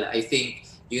disposal, I think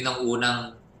yun ang unang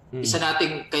isa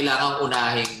nating kailangang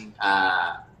unahing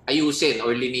ayusin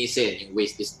or linisin yung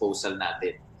waste disposal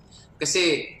natin.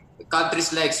 Kasi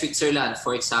countries like Switzerland,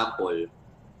 for example,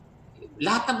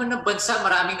 lahat naman ng bansa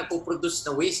maraming napoproduce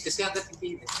na waste kasi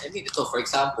ito, for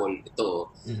example,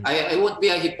 I won't be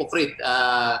a hypocrite.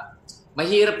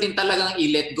 Mahirap din talagang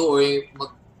i-let go or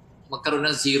magkaroon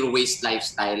ng zero waste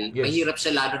lifestyle. Yes. Mahirap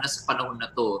siya lalo na sa panahon na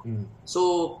to. So,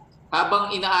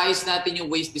 habang inaayos natin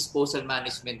yung waste disposal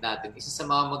management natin, isa sa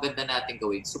mga maganda natin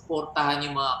gawin, suportahan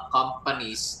yung mga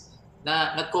companies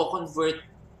na nagko-convert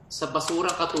sa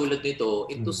basurang katulad nito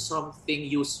into something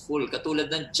useful. Katulad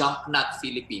ng Junk Nut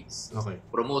Philippines. Okay.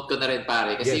 Promote ko na rin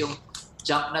pare. Kasi yung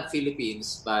Junk Nut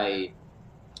Philippines by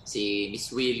si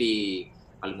Miss Willie,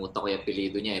 kalimutan ko yung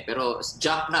apelido niya eh. Pero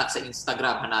Junk Nut sa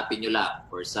Instagram, hanapin nyo lang.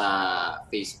 Or sa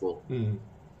Facebook.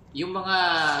 Yung mga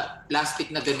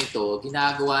plastic na ganito,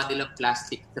 ginagawa nilang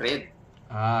plastic thread.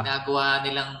 Ginagawa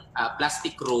nilang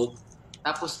plastic rope.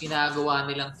 Tapos ginagawa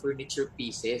nilang furniture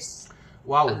pieces.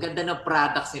 Wow. Ang ganda ng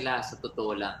products nila sa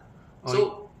totoo lang. Okay.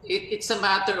 So, it's a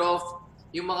matter of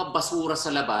yung mga basura sa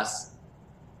labas,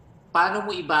 paano mo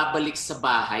ibabalik sa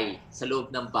bahay, sa loob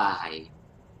ng bahay,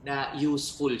 na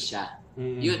useful siya.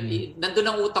 Yun, nandun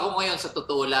ang utak ko ngayon sa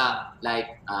totoo lang.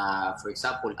 Like, for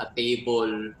example, a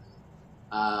table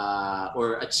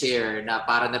or a chair na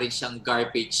para na rin siyang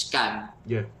garbage can.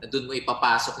 Yeah. Na doon mo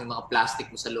ipapasok yung mga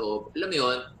plastic mo sa loob. Alam mo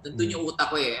yun, nandun yung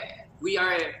utak ko eh.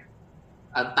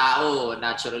 Ang tao,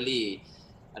 naturally,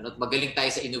 magaling tayo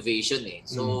sa innovation eh.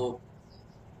 So,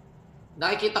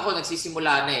 nakikita ko,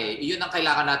 nagsisimula na eh. Yun ang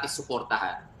kailangan natin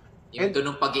suportahan. Yung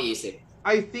ganung pag-iisip.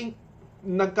 I think,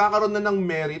 nagkakaroon na ng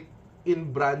merit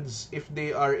in brands if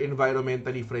they are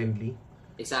environmentally friendly.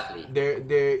 Exactly.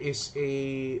 There is a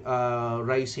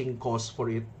rising cost for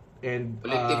it and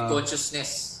collective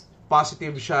consciousness.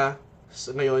 Positive siya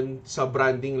ngayon sa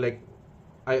branding. Like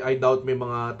I doubt may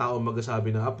mga tao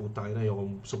magsasabi na puta kayo na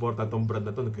yung supportan tong brand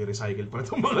na to, nagre-recycle pa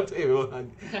itong mga to.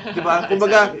 Diba?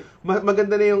 Kumbaga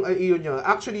maganda na yung iyon niya.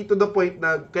 Actually to the point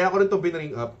na kaya ko rin to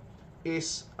binring up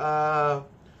is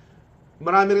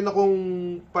marami rin akong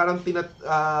parang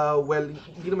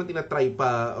hindi naman tinatry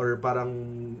pa or parang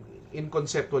in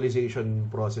conceptualization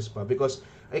process pa because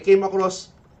I came across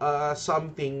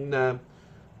something na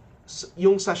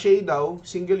yung sachet daw,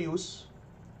 single use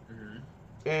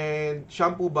and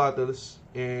shampoo bottles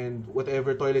and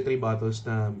whatever toiletry bottles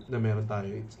na meron tayo.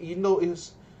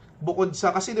 Is bukod sa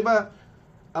kasi 'di ba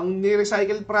ang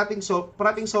ni-recycle parating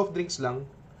soft drinks lang.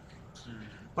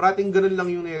 Parating ganun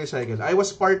lang yung ni-recycle. I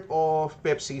was part of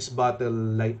Pepsi's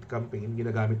Bottle Light campaign.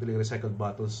 Ginagamit nila yung recycled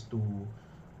bottles to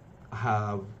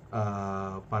have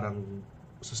parang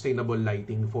sustainable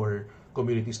lighting for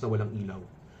communities na walang ilaw.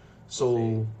 So,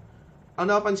 ang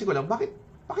napansin ko lang, bakit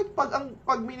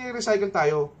pag mini-recycle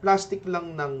tayo, plastic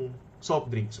lang ng soft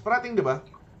drinks? Parating, di ba?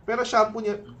 Pero shampoo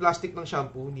niya, plastic ng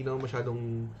shampoo, hindi naman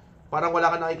masyadong, parang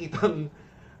wala ka nakikitang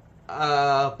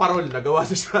parol na gawa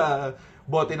sa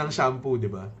bote ng shampoo,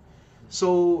 di ba?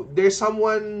 So, there's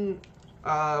someone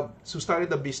who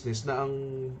started a business na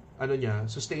ang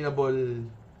sustainable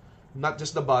not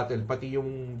just the bottle, pati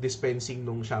yung dispensing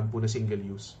ng shampoo na single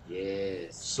use.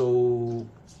 Yes. So,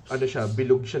 ano siya,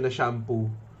 bilog siya na shampoo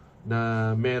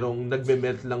na merong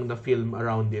nagme-melt lang na film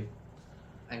around it.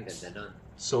 Ang ganda nun.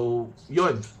 So,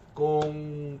 yun. Kung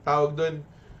tawag doon,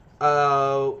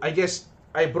 I guess,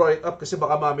 I brought it up kasi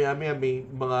baka mamaya-maya may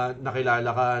mga nakilala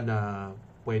ka na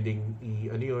pwedeng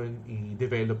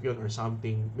i-develop yun or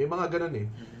something. May mga ganun eh.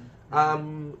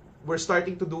 We're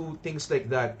starting to do things like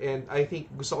that, and I think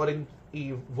gusto ko rin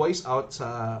i-voice out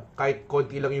sa kahit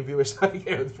konti lang yung viewers natin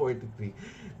ngayon, 43.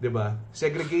 Diba?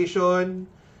 Segregation,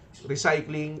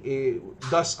 recycling,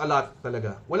 does a lot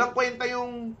talaga. Walang kwenta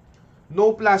yung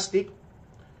no plastic.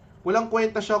 Walang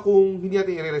kwenta siya kung hindi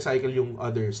natin i-recycle yung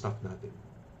other stuff natin.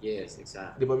 Yes,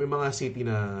 exactly. Diba? May mga city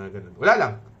na ganun. Wala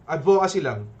lang. Advocacy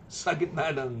lang sa gitna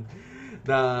ng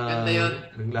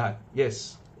lahat.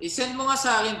 Yes. I-send mo nga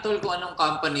sa akin, tol, kung anong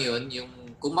company yun. Yung,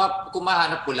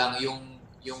 kumahanap ko lang yung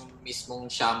mismong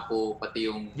shampoo, pati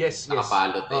yung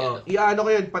nakapalot. I-ano ko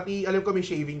yun, pati alam ko may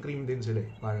shaving cream din sila eh.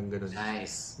 Parang ganun.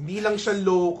 Nice. Hindi lang siya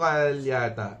local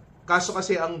yata. Kaso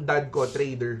kasi ang dad ko,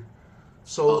 trader.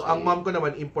 So, ang mom ko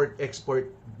naman,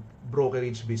 import-export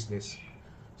brokerage business.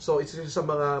 So, it's sa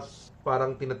mga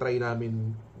parang tinatry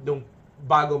namin nung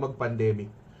bago mag-pandemic.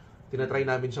 Tinatry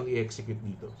namin siyang i-execute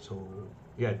dito. So,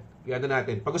 yan. Yan na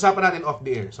natin. Pag-usapan natin off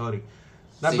the air. Sorry.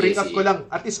 Na-bring up ko lang.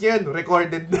 At least ngayon,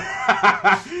 recorded na.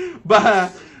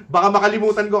 Baka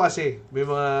makalimutan ko kasi. May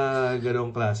mga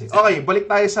ganong klase. Okay, balik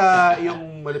tayo sa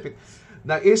yung malupit.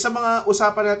 Sa mga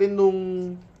usapan natin nung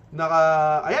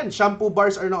ayan, shampoo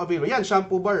bars are now available. Yan,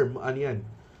 shampoo bar. Ano yan?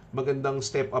 Magandang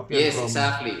step up yan. Yes,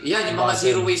 exactly. Yan, yung mga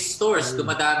zero waste stores.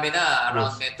 Dumadami na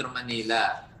around Metro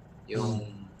Manila. Yung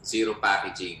zero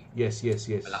packaging. Yes.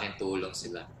 Malaking tulong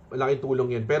sila. Malaking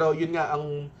tulong yan. Pero yun nga,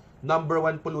 ang number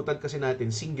one pollutant kasi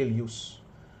natin, single use.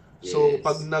 Yes. So,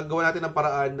 pag nagawa natin ng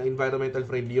paraan na environmental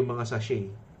friendly yung mga sachet,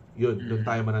 yun, doon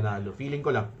tayo mananalo. Feeling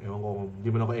ko lang. Ewan ko kung hindi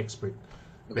man ako expert.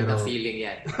 Magandang feeling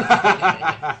yan.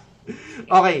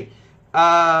 Okay.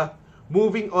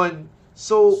 Moving on.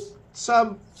 So,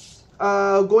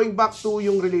 going back to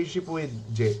yung relationship with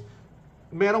Jet,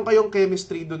 meron kayong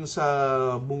chemistry dun sa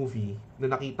movie na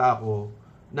nakita ko,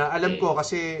 na alam ko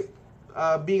kasi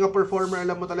being a performer,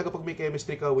 alam mo talaga pag may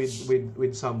chemistry ka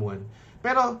with someone.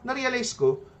 Pero na-realize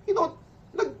ko,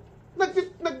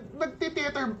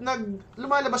 nag-theater,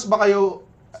 lumalabas ba kayo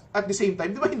at the same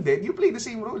time? Di ba hindi? You play the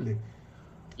same role eh.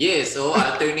 Yes, so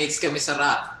alternates kami sa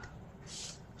rap.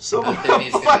 So,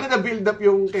 paano na-build up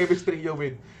yung chemistry nyo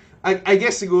with... I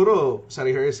guess siguro sa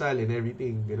rehearsal and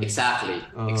everything. Ganun.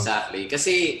 Exactly.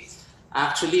 Kasi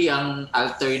actually, ang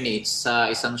alternates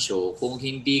sa isang show, kung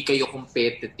hindi kayo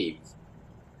competitive,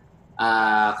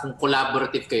 kung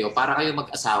collaborative kayo, para kayo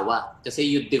mag-asawa. Kasi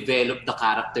you develop the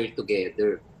character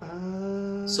together.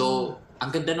 So, ang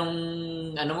ganda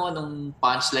nung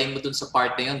punchline mo dun sa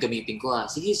part na yun, gamitin ko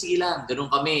Sige lang,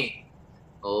 ganun kami.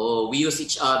 We use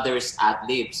each other's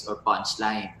ad-libs or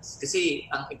punchlines. Kasi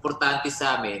ang importante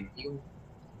sa amin, yung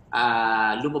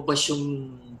lumabas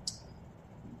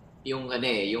yung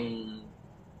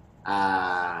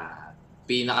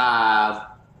pinaka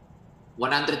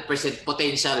 100%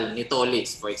 potential ni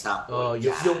Tolitz, for example.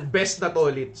 Yung best na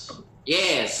Tolitz.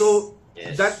 Yes. So,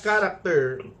 that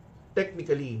character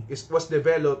technically was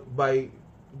developed by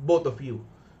both of you.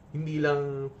 Hindi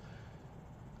lang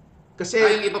kasi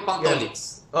yung iba pang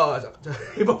Tolitz.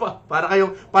 Iba pa. Para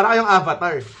kayong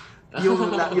Avatar.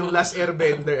 Yung Last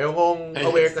Airbender. Kung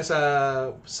aware ka sa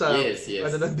yes.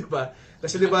 Ano nun, 'di ba?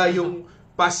 Kasi 'di ba yung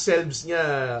past selves niya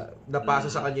napasa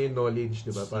sa kanya yung knowledge,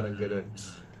 'di ba? Parang ganoon.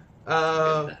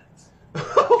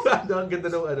 Ang ganda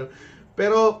ng ano.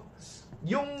 Pero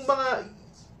yung mga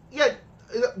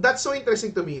that's so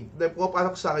interesting to me.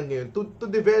 Para ko sa akin ngayon to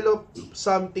develop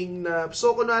something na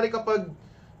so kunwari kapag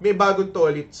may bagong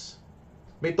Tolitz,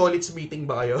 may Tolitz meeting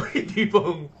ba kayo? Hindi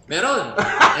pong... Meron.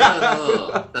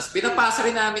 Tapos pinapasa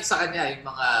rin namin sa kanya yung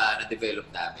mga na-develop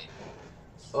namin.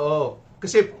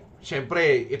 Kasi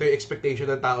syempre, ito yung expectation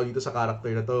ng tao dito sa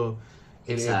character na to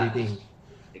and everything.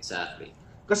 Exactly.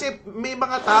 Kasi may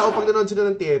mga tao, pag nanonood sila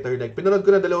ng theater, like, pinanood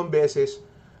ko na 2 beses,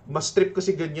 mas trip ko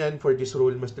si ganyan for this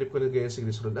role, mas trip ko na ganyan for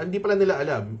this role. Hindi pala nila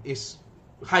alam is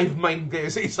hive mind kayo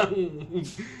sa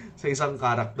isang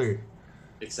character.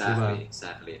 Exactly.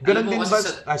 Ganun din ba?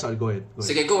 Sorry, go ahead.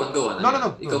 Sige, go on.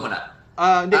 No. Ikaw muna.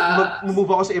 Hindi,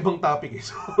 move ako sa ibang topic eh.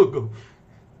 So, go.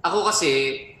 Ako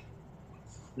kasi,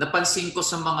 napansin ko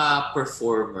sa mga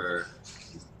performer,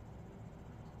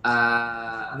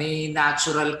 may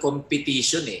natural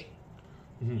competition eh.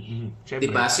 Siyempre.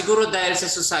 Diba? Siguro dahil sa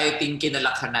society yung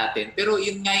kinalakhan natin. Pero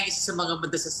yun nga yung isa sa mga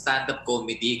maganda sa stand-up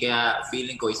comedy. Kaya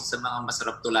feeling ko, isa sa mga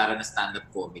masarap tularan na stand-up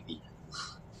comedy.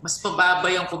 Mas pababa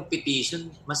yung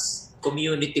competition, mas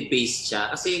community-based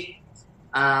siya. Kasi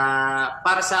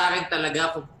para sa akin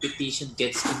talaga, competition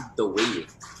gets in the way.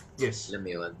 Yes. Alam mo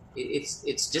yun?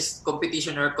 It's just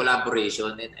competition or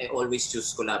collaboration, and I always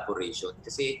choose collaboration.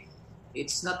 Kasi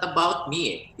it's not about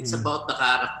me. It's about the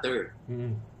character.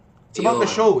 It's about the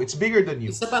show. It's bigger than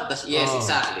you. It's about the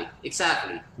exactly.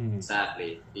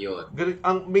 Exactly. Yun.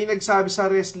 May nagsabi sa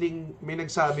wrestling, may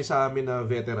nagsabi sa amin na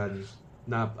veteran,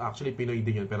 na actually Pinoy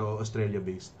din yun, pero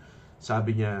Australia-based.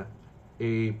 Sabi niya,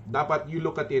 dapat you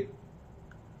look at it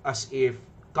as if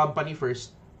company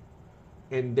first,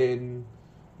 and then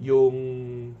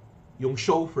yung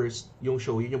show first, yung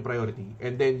show, yun yung priority,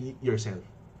 and then yourself.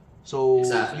 So,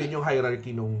 yun yung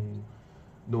hierarchy nung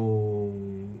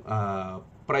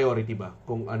priority ba,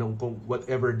 kung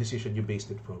whatever decision you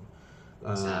based it from.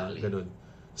 Ganun.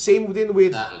 Same din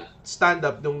with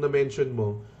stand-up, nung na-mention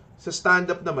mo. Sa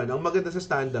stand-up naman, ang maganda sa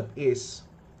stand-up is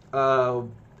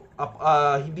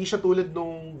hindi siya tulad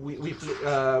nung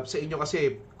sa inyo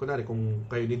kasi, kunwari kung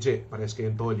kayo ni Je, parehas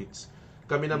kayong Tolits.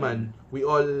 Kami naman, we're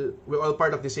all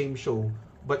part of the same show,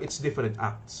 but it's different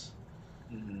acts.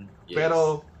 Yes.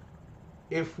 Pero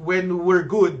when we're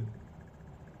good,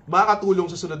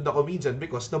 makakatulong sa sunod na comedian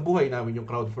because nabuhay namin yung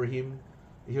crowd for him.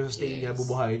 Yung sustain niya,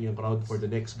 bubuhayin yung crowd for the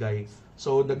next guy.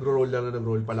 So, nag-roll,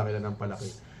 palaki lang ng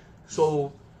palaki.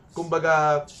 So,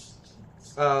 kumbaga,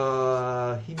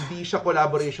 hindi siya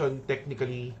collaboration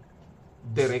technically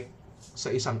direct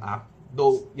sa isang act.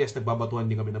 Though, yes,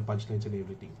 nagbabatuhan din kami ng punchlines and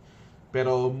everything.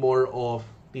 Pero more of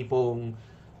tipong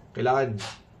kailangan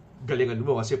galingan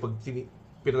mo kasi pag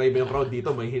pinatay mo yung crowd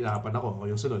dito, may hinahapan ako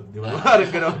yung sunod, di ba?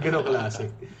 Parang gano'ng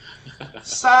klase.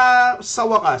 Sa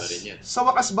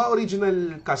wakas ba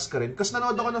original cast ka rin? Kasi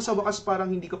nanood ako ng sa wakas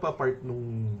parang hindi ka pa part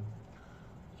nung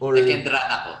second run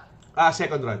ako.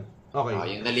 Second run. Okay.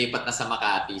 Yung nalipat na sa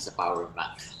Makati sa Power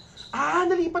Bank.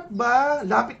 Nalipat ba?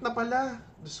 Lapit na pala.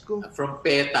 Diyos ko. From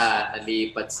PETA,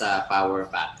 nalipat sa Power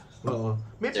Bank. Oo.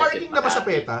 May parking na ba sa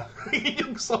PETA?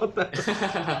 Yung sota.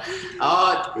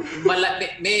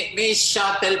 May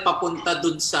shuttle papunta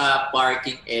dun sa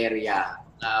parking area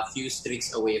a few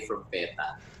streets away from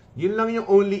PETA. Yun lang yung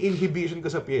only inhibition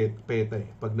ko sa PETA eh.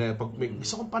 Pag may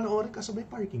gusto kong panoorin kasi may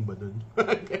parking ba dun?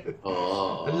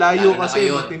 Oo. Ang layo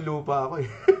kasi, Muntinlupa ako eh.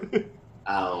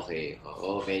 Okay.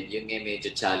 Oo, yun nga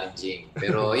medyo challenging.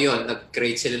 Pero yun,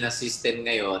 nag-create sila ng system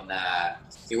ngayon na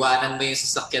iwanan mo yung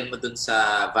sasakyan mo dun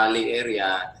sa valley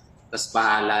area, tapos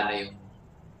bahala na yung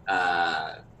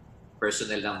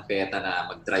personnel ng PETA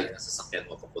na mag-drive ng sasakyan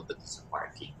mo papunta dun sa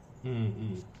parking.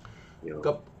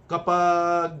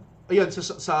 Kapag ayan,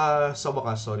 sa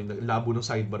wakas, sorry, labo ng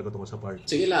sidebar ko tungkol sa parking.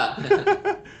 Sige lang.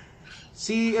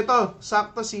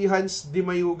 Sakto si Hans Di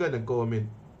Mayuga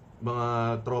nag-comment. Mga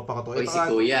tropa ko to. Si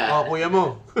Kuya. Kuya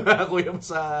mo. Kuya mo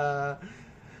sa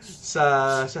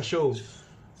show.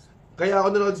 Kaya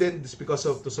ako nanood din because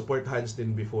of to support Hans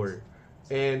din before.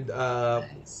 And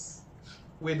nice.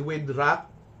 with rap,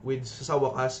 with sa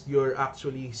wakas, you're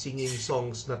actually singing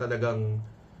songs na talagang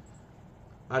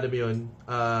alam mo yun,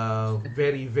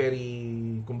 very,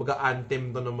 very, kumbaga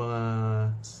anthem to ng mga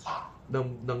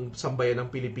ng sambayan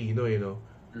ng Pilipino, no?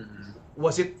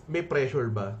 Was it, may pressure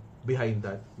ba behind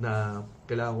that na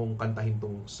kailangan kong kantahin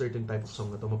tong certain type of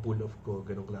song na to, ma-pull off ko,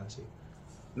 ganong klase?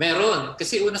 Meron.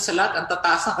 Kasi una sa lahat, ang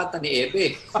tataas ng kanta ni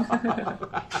Ebe.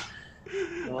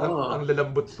 Ang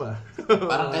lalambot pa.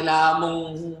 Parang kailangan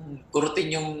mong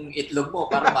kurutin yung itlog mo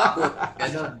para maabot.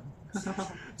 Ganon.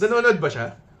 Nanonood ba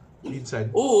siya?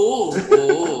 Minsan? Oo.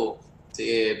 Si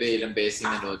Ebe, ilang beses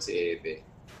nanood si Ebe.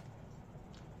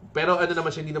 Pero ano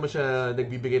naman siya, hindi naman siya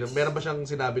nagbibigay ng, meron ba siyang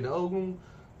sinabi na, kung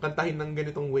kantahin ng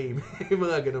ganitong way,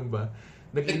 mga ganun ba?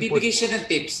 Nagbibigay siya ng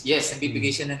tips. Yes,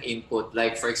 nagbibigay siya ng input.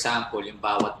 Like for example, yung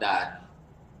bawat daan,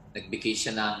 nagbigay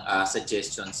siya ng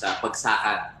suggestion sa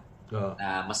bagsakan.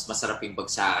 Na mas masarap yung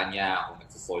bagsakan niya kung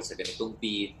nag-fall sa ganitong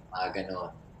beat, mga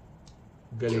ganon.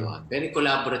 Galing. Very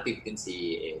collaborative din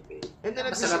si Ebe. And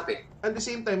then masarap at the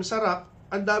same time, sarap,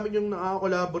 ang dami yung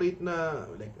nakaka-collaborate na,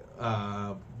 like,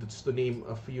 just to name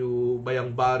a few,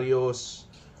 Bayang Barrios,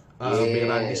 may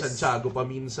Randy Santiago pa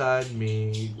minsan,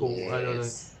 may kung ano.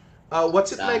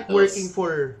 What's it Santos. Like working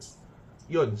for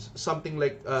yun, something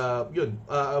like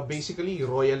basically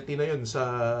royalty na yun sa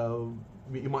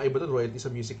yung mga iba doon, royalty sa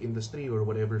music industry or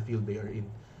whatever field they are in.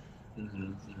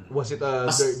 Was it a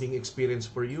learning experience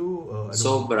for you?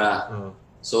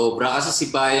 Sobra kasi si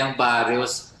Bayang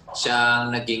Barrios,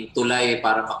 siyang naging tulay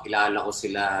para makilala ko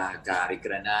sila Gary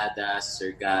Granada,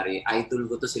 Sir Gary. Idol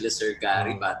ko to sila Sir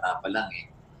Gary, bata pa lang eh.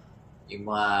 Yung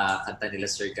mga kanta nila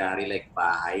Sir Gary like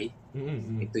Bahay.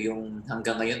 Ito yung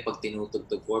hanggang ngayon pag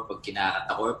tinutugtog ko or pag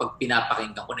kinakanta ko or pag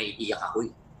pinapakinggan ko, naiiyak ako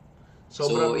eh.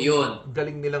 Sobrang yun.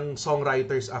 Galing nilang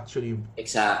songwriters actually.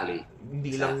 Exactly.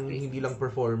 Hindi lang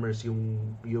performers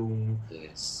yung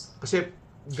Yes. kasi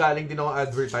galing din ako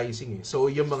advertising eh.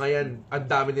 So yung mga yan, ang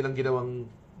dami nilang ginawang,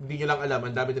 hindi nyo lang alam,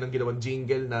 ang dami nilang ginawang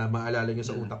jingle na maalala nyo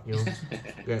sa utak nyo.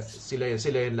 Kaya sila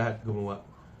yan lahat gumawa.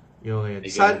 Yung ngayon.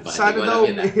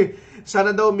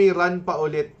 Sana daw may run pa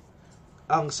ulit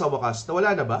ang Sa Wakas.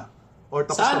 Nawala na ba? Or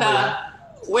tapos na ba yan?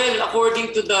 Well,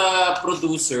 according to the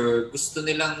producer, gusto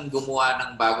nilang gumawa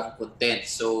ng bagong content.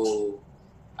 So,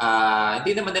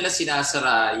 hindi naman nila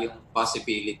sinasara yung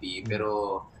possibility.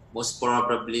 Pero most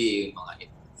probably,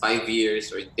 mga 5 years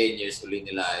or 10 years uli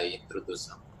nila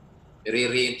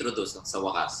i-reintroduce ng Sa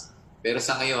Wakas. Pero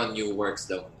sa ngayon, new works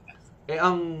daw.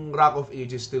 Ang Rock of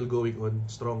Ages still going on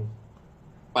strong.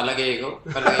 Palagay ko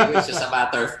siya sa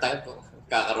matter of time kung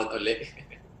kakaroon uli.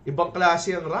 Ibang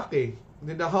klase ang rock eh.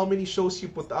 Hindi na how many shows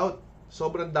you put out.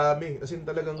 Sobrang dami. As in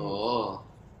talagang...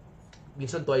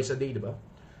 Minsan twice a day, di ba?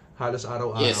 Halos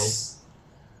araw-araw.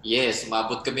 Yes.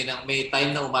 Umabot kami may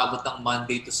time na umabot ng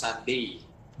Monday to Sunday.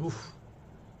 Oof.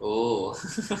 Oo.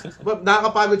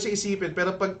 Nakakapagod siya isipin,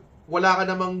 pero pag wala ka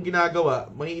namang ginagawa,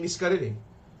 mangiinis ka rin eh.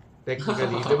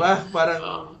 Technically, di ba?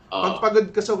 Parang pag pagod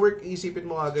ka sa work, isipin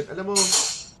mo agad, alam mo,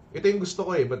 ito yung gusto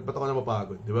ko eh, ba't ako na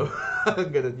mapagod, di ba?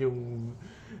 Ganun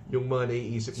yung mga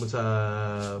naiisip mo sa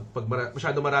pag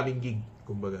masyado maraming gig,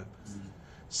 kumbaga.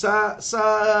 Sa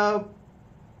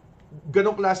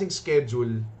ganong klaseng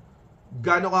schedule,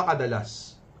 gano'n ka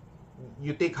kadalas?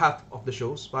 You take half of the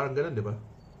shows? Parang ganun, di ba?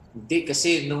 Hindi,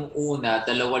 kasi nung una,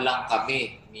 2 lang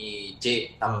kami ni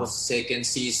Jay. Tapos second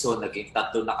season, naging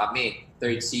 3 na kami.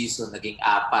 Third season, naging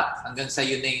 4. Hanggang sa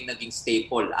yun na yung naging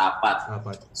staple,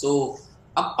 4. So,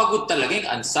 ang pagod talaga yung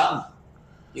ensemble.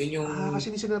 Yun yung... kasi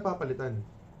hindi sila napapalitan.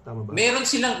 Tama ba? Meron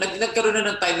silang, nagkaroon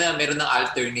na ng time na meron ng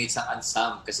alternates ang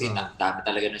ensemble kasi ang dami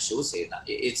talaga ng shows eh.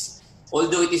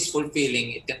 Although it is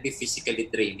fulfilling, it can be physically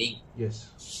draining.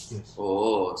 Yes.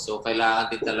 Oo. So,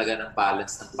 kailangan din talaga ng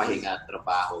balance ng pahinga at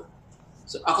trabaho.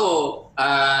 So, ako,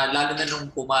 lalo na nung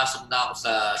pumasok na ako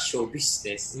sa show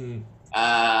business,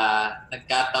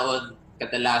 nagkataon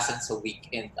kadalasan sa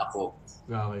weekend ako.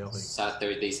 Okay.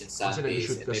 Saturdays and Sundays.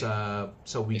 Kasi nag-shoot ka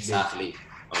sa weekday. Exactly.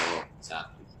 Oo,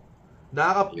 exactly.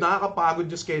 Nakakapagod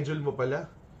yung schedule mo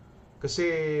pala. Kasi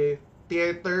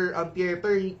ang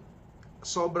theater,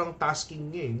 sobrang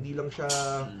tasking niya eh. Hindi lang siya...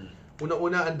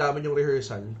 Una-una, ang dami yung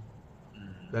rehearsal.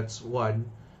 That's one.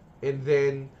 And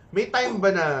then, may time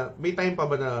pa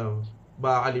ba na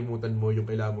makakalimutan mo yung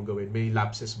kailangan mong gawin? May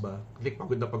lapses ba? Like,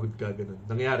 pagod na pagod ka, ganun.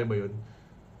 Nangyayari ba yun?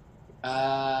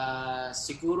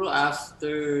 Siguro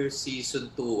after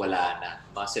season 2, wala na.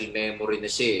 Muscle memory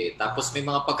na siya eh. Tapos may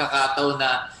mga pagkakataon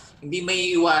na hindi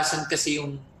may iwasan kasi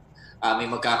yung may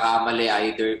magkakamali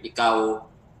either ikaw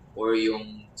or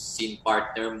yung scene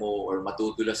partner mo or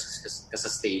matutulas ka sa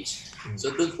stage. So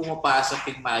doon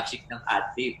pumapasok yung magic ng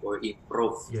ad-lib or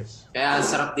improv. Yes. Kaya ang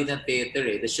sarap din ng theater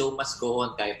eh. The show must go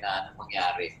on kahit na anong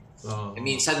mangyari.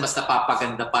 Minsan mas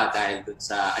napapaganda pa dahil doon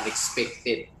sa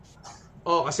unexpected.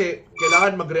 Kasi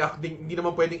kailangan mag-react din. Hindi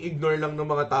naman pwedeng ignore lang ng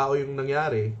mga tao yung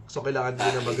nangyari. So kailangan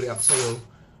din na mag-react sa'yo.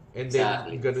 And then,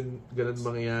 ganun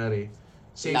mangyayari.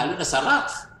 Lalo na sarap.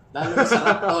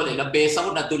 Tol. Ilang beses ako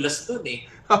nadulas doon eh.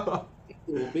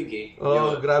 Tubig eh.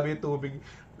 Grabe yung tubig.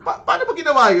 Paano ba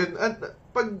ginawa yun?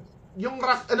 Pag yung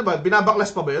rock,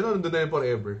 binabaklas pa ba yun? O nandun na yun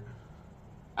forever?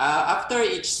 After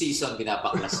each season,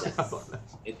 binabaklas yan.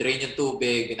 I-drain yung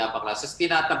tubig, binabaklas. Tapos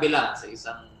tinatabi lang sa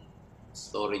isang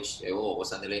storage. Kung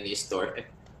saan nila ini-store.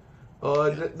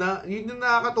 Yun yung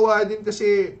nakakatuwa din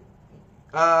kasi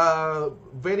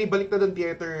very baliktad ang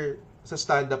theater sa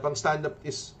stand-up. Ang stand-up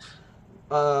is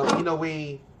in a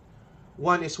way,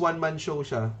 one-man show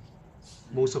siya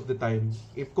most of the time.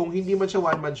 Kung hindi man siya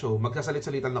one-man show,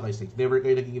 magsasalit-salitan na kayo stage. Never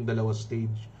kayo nagiging dalawa sa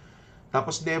stage.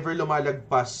 Tapos never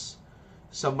lumalagpas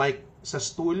sa mic, sa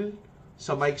stool,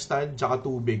 sa mic stand, tsaka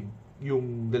tubig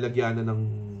yung lalagyanan ng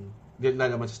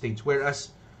lalaman sa stage.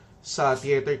 Whereas sa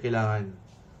theater, kailangan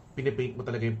pinipaint mo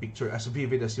talaga yung picture as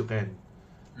vivid as you can.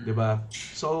 Diba?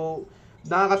 So,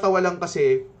 nakakatawa lang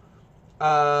kasi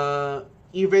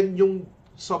even yung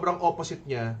sobrang opposite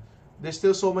niya, there's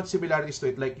still so much similarities to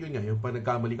it. Like yun nga, yung pag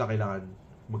nagkamali ka, kailangan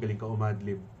magaling ka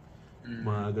umadlib.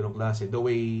 Mga ganong klase. The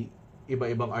way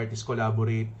iba-ibang artists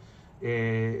collaborate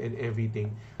and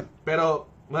everything. Pero,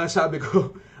 masasabi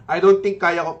ko, I don't think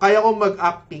kaya ko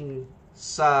mag-acting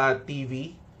sa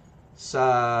TV,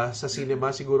 Sa cinema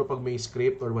siguro pag may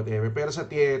script or whatever, pero sa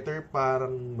theater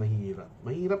parang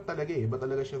mahirap talaga iba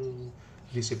talaga siyang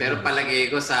discipline. Pero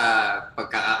palagay ko sa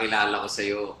pagkakakilala ko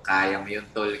sa'yo, kaya mo yun,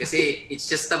 tol, kasi it's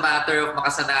just a matter of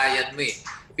makasanayan mo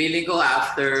feeling ko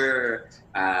after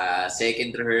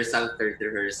second rehearsal, third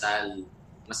rehearsal,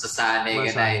 masasanay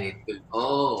ka na and it will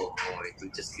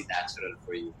just be natural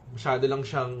for you. Masyado lang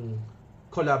siyang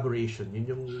collaboration, yun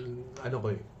yung ano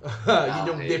ko yun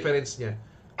yung difference niya.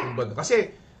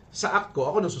 Kasi sa act ko,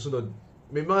 ako nasusunod.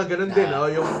 May mga ganun din,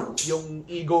 yung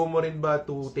ego mo rin ba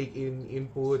to take in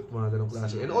input, mga ganung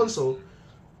klase. And also,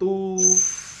 to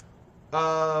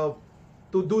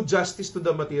do justice to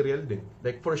the material din.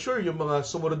 Like, for sure, yung mga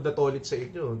sumunod na tolit sa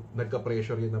inyo,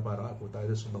 nagka-pressure yun na parang ako, tayo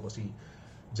sunod ko si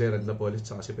Gerald Napoles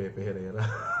at si Pepe Herrera.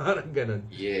 Parang ganun.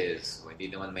 Yes,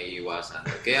 hindi naman may iwasan.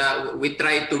 Kaya we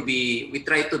try to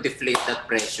deflate that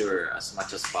pressure as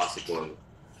much as possible.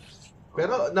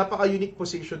 Pero napaka-unique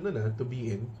position nun to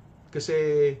be in. Kasi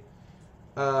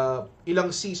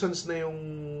ilang seasons na yung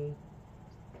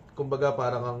kumbaga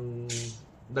parang ang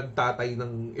nagtatay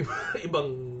ng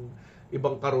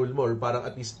ibang karol mo or parang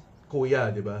at least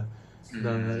kuya, di ba?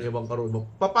 Na ibang karol mo.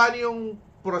 Paano yung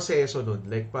proseso nun?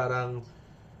 Like parang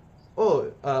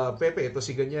Pepe, ito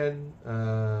si ganyan,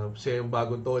 siya yung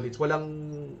bagong tolits. Wala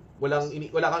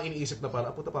kang iniisip na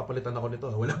parang, puta, papalitan ako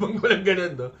nito. Walang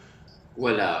ganun, no?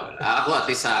 Wala. Ako at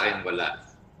least sa akin, wala.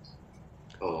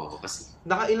 Kasi...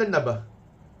 Nakailan na ba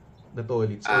na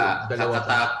tolits? Dalawa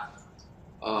pa?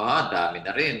 Dami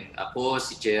na rin. Ako,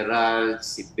 si Gerald,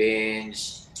 si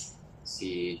Benj,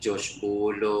 si Josh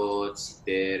Bulot, si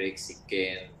Derek, si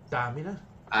Ken. Dami na.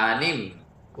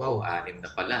 6. Wow. 6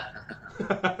 na pala.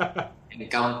 And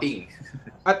counting.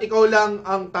 At ikaw lang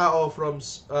ang tao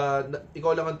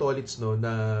ikaw lang ang tolits, no,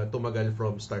 na tumagal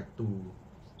from start to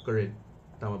current.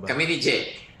 Tama ba? Kami ni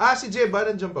Jay. Si Jay ba?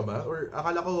 Nandiyan pa ba? Or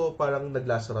akala ko parang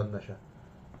nag-last run na siya?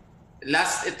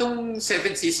 Itong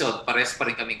 7th season, pares pa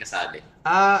rin kaming kasali.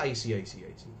 I see.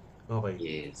 Okay.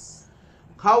 Yes.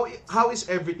 How is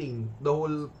everything, the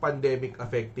whole pandemic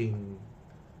affecting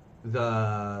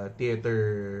the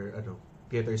theater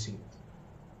scene?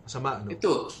 Masama, ano?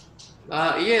 Ito.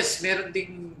 Yes, meron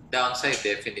ding downside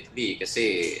definitely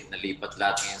kasi nalipat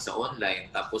lahat ngayon sa online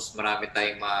tapos marami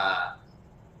tayong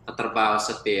katrabaho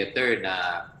sa theater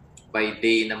na by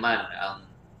day naman ang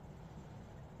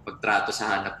pagtrato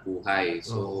sa hanap buhay.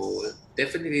 So,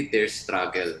 definitely there's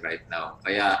struggle right now.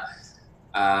 Kaya,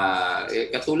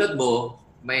 katulad mo,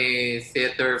 my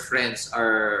theater friends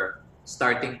are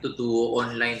starting to do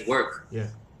online work. Yeah.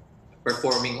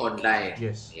 Performing online.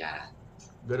 Yes. Yeah.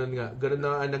 Ganun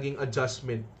na naging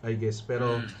adjustment, I guess.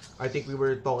 Pero, I think we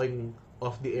were talking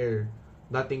off the air,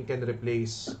 nothing can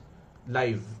replace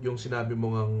live, yung sinabi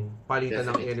mo ngang palitan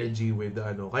ng energy with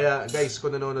Kaya guys,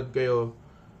 kung nanonood kayo,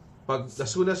 pag as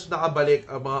soon as nakabalik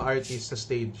ang mga artists sa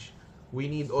stage, we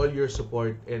need all your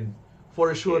support and for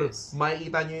sure,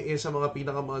 makikita nyo yung sa mga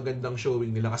pinakamagandang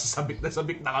showing nila kasi sabik na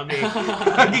kami.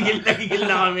 Nagigil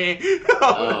na kami.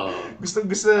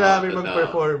 Gustong-gusto na namin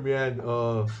mag-perform yan.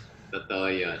 Totoo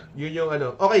yan. Yun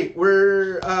yung Okay,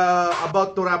 we're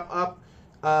about to wrap up.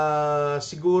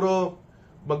 Siguro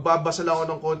magbabasa lang ako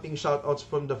ng konting shoutouts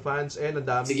from the fans ang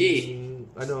daming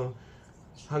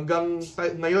hanggang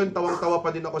ngayon tawang-tawa pa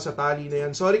din ako sa tali na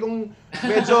yan. Sorry kung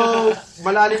medyo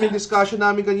malalim yung discussion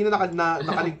namin kanina,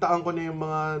 nakaligtaan ko na yung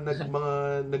mga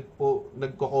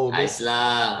nagko-comment. Nice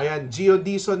lang. Ayan, Gio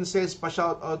Dizon says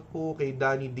pa-shoutout po kay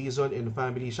Danny Dizon and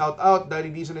family. Shoutout Danny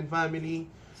Dizon and family.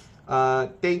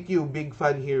 Thank you, big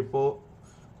fan here po.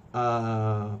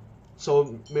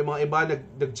 So, may mga iba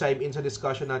nag-chime in sa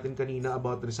discussion natin kanina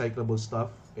about recyclable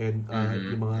stuff and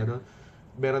yung mga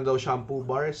meron daw shampoo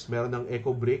bars, meron ng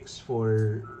eco bricks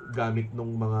for gamit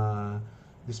nung mga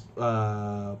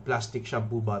plastic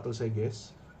shampoo bottles, I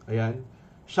guess. Ayan.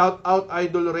 Shout out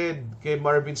Idol Red kay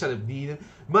Marvin Salabdin.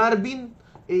 Marvin,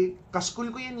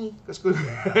 kaskul ko yan Kaskul.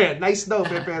 Nice daw,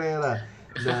 Pepe Herrera.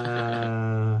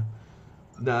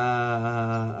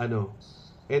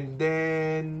 And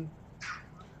then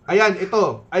ayan,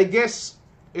 ito. I guess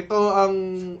ito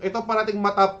parating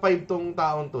ma-top 5 tong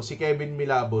taon to, si Kevin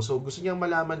Milabo. So gusto niyang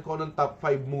malaman ko anong top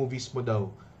 5 movies mo daw,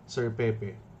 Sir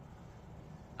Pepe.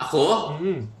 Ako?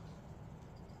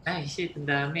 Ay, shit, ang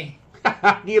dami.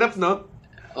 Hirap, no?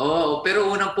 Oo, pero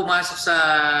unang pumasok sa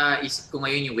isip ko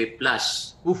ngayon yung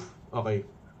Whiplash. Okay.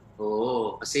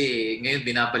 Oo, kasi ngayon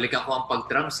binabalikan ko ang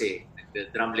pag-drums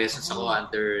Nag-drum lessons ako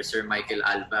under Sir Michael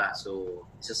Alba. So,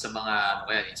 isa sa mga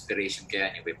inspiration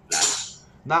kaya ni Whiplash.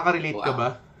 Nakaka-relate ka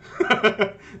ba?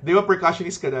 Di ba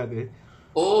percussionist ka dati?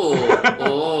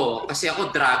 Oo. Kasi ako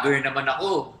dragger naman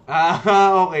ako.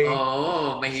 Okay.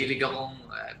 Oo, mahilig akong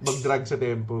Mag-drag sa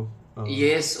tempo.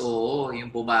 Yes, oo,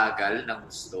 yung bumagal ng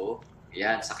gusto.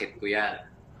 Yan, sakit ko yan.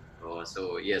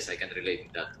 So yes, I can relate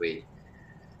in that way.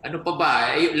 Ano pa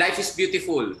ba? Life is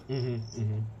Beautiful.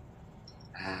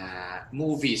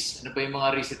 Movies. Ano pa yung mga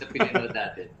recent na pinanood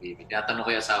natin, baby? Tinatanong ko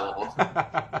yung asawa ko.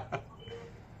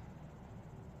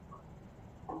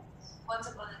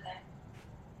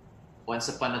 Once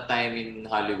Upon a Time in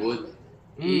Hollywood.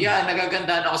 Yeah,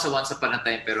 nagagandaan ako sa Once Upon a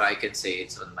Time, pero I can say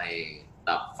it's on my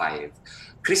top 5.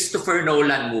 Christopher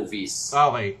Nolan movies.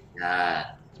 Okay. Yan.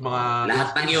 Mga lahat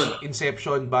ng yun.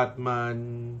 Inception, Batman.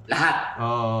 Lahat.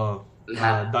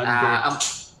 Lahat.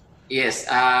 Yes.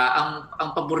 Ang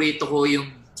paborito ko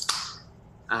yung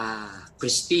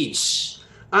Prestige.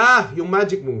 Yung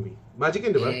Magic movie. Magic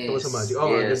yun, di ba? Yes. Sa Magic.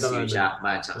 Yes, yung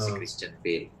Jackman at si Christian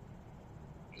Bale.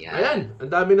 Ayan, ang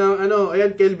dami ng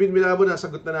ayan, Kelvin Milabo,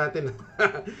 nasagot na natin.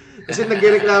 Kasi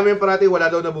nagreklamo yung parati, wala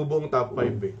daw nabubuong top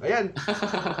 5 eh. Ayan,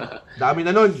 dami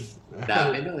na nun.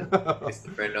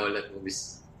 Christopher Nolan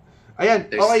movies. Ayan,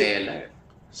 okay.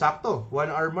 Sakto,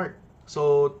 1 hour mark.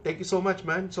 So, thank you so much,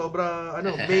 man. Sobra,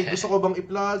 may gusto ko bang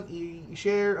i-plug,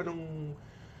 i-share, anong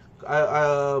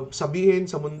sabihin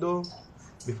sa mundo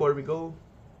before we go?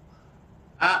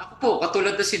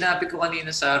 Katulad na sinabi ko kanina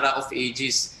sa Rock of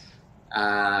Ages,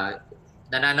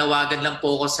 nananawagan lang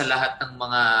po ako sa lahat ng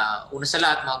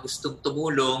mga gustong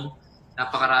tumulong.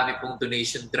 Napakarami pong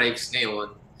donation drives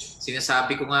ngayon.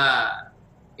 Sinasabi ko nga,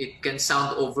 it can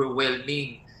sound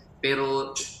overwhelming,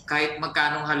 pero kahit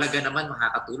magkanong halaga naman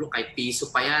makakatulong, kahit piso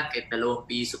pa yan, kahit 2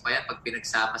 piso pa yan, pag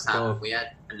pinagsama-sama mo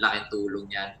yan, ang laking tulong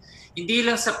yan. Hindi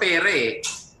lang sa pera eh.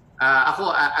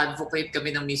 Ako, advocate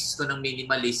kami ng misis ko ng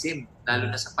minimalism, lalo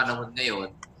na sa panahon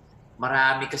ngayon.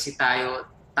 Marami kasi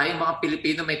tayong mga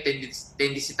Pilipino may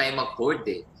tendency tayo mag-hoard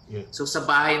eh. Yeah. So sa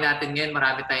bahay natin ngayon,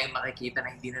 marami tayong makikita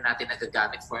na hindi na natin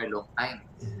nagagamit for a long time.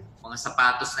 Mga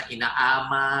sapatos na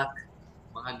inaamag,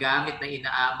 mga gamit na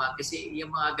inaamag. Kasi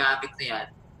yung mga gamit na yan,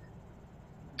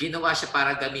 ginawa siya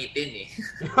para gamitin eh.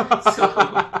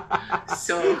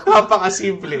 so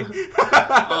napakasimple.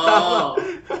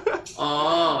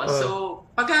 So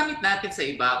paggamit natin sa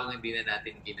iba kung hindi na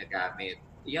natin ginagamit.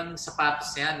 Yung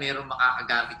sapatos na yan, mayroong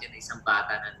makakagamit yan ng isang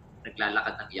bata na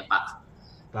naglalakad ng yapak.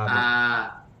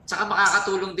 Tsaka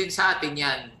makakatulong din sa atin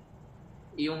yan,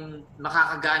 yung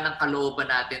makakagaan ng kalooban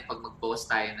natin pag mag-post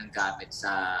tayo ng gamit sa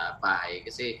bahay.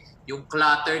 Kasi yung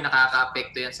clutter,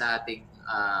 nakaka-apekto yan sa ating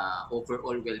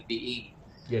overall well-being.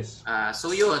 Yes.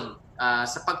 So yun,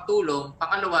 sa pagtulong,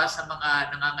 pangalawa sa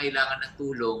mga nangangailangan ng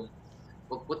tulong,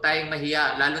 huwag po tayong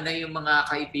mahiya, lalo na yung mga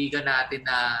kaibigan natin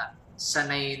na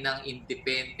sanay ng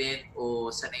independent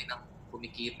o sanay ng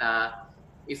kumikita.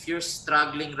 If you're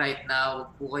struggling right now,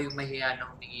 huwag po kayong mahiya na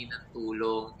humingi ng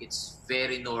tulong. It's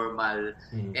very normal.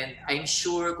 And I'm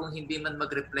sure kung hindi man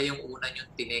mag-reply yung una yung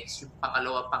tinext, yung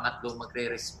pangalawa, pangatlo,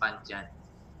 magre-respond yan.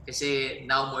 Kasi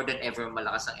now more than ever,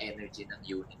 malakas ang energy ng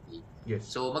unity. Yes.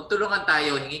 So magtulungan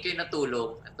tayo, hingi kayo ng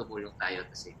tulong at tumulong tayo at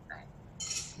the same time.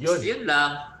 Yun. Yun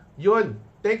lang. Yun.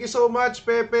 Thank you so much,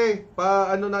 Pepe.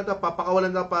 Papakawalan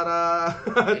na para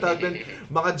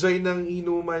maka-join ng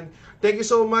inuman. Thank you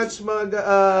so much,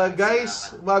 mga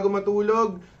guys. Bago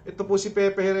matulog, ito po si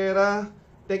Pepe Herrera.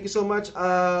 Thank you so much.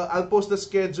 I'll post the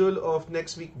schedule of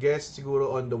next week guests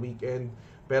siguro on the weekend.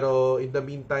 Pero in the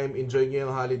meantime, enjoy nyo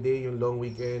yung holiday, yung long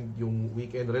weekend, yung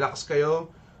weekend. Relax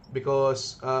kayo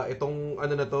because itong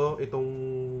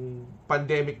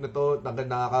pandemic na to,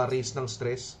 nakaka-raise ng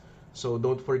stress. So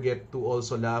don't forget to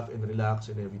also laugh and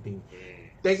relax and everything.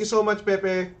 Yes. Thank you so much,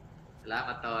 Pepe.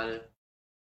 Salamat, tol.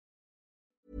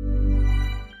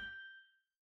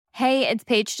 Hey, it's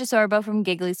Paige DeSorbo from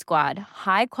Giggly Squad.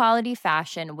 High quality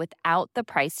fashion without the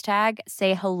price tag.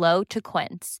 Say hello to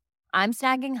Quince. I'm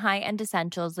snagging high-end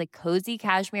essentials like cozy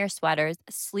cashmere sweaters,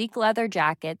 sleek leather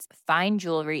jackets, fine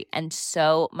jewelry, and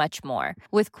so much more.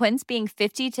 With Quince being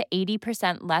 50 to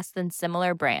 80% less than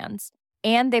similar brands.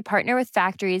 And they partner with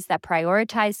factories that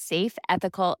prioritize safe,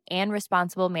 ethical, and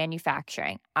responsible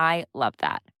manufacturing. I love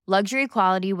that. Luxury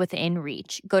quality within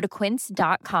reach. Go to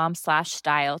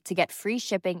quince.com/style to get free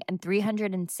shipping and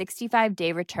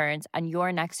 365-day returns on your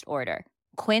next order.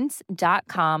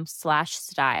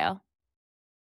 Quince.com/style.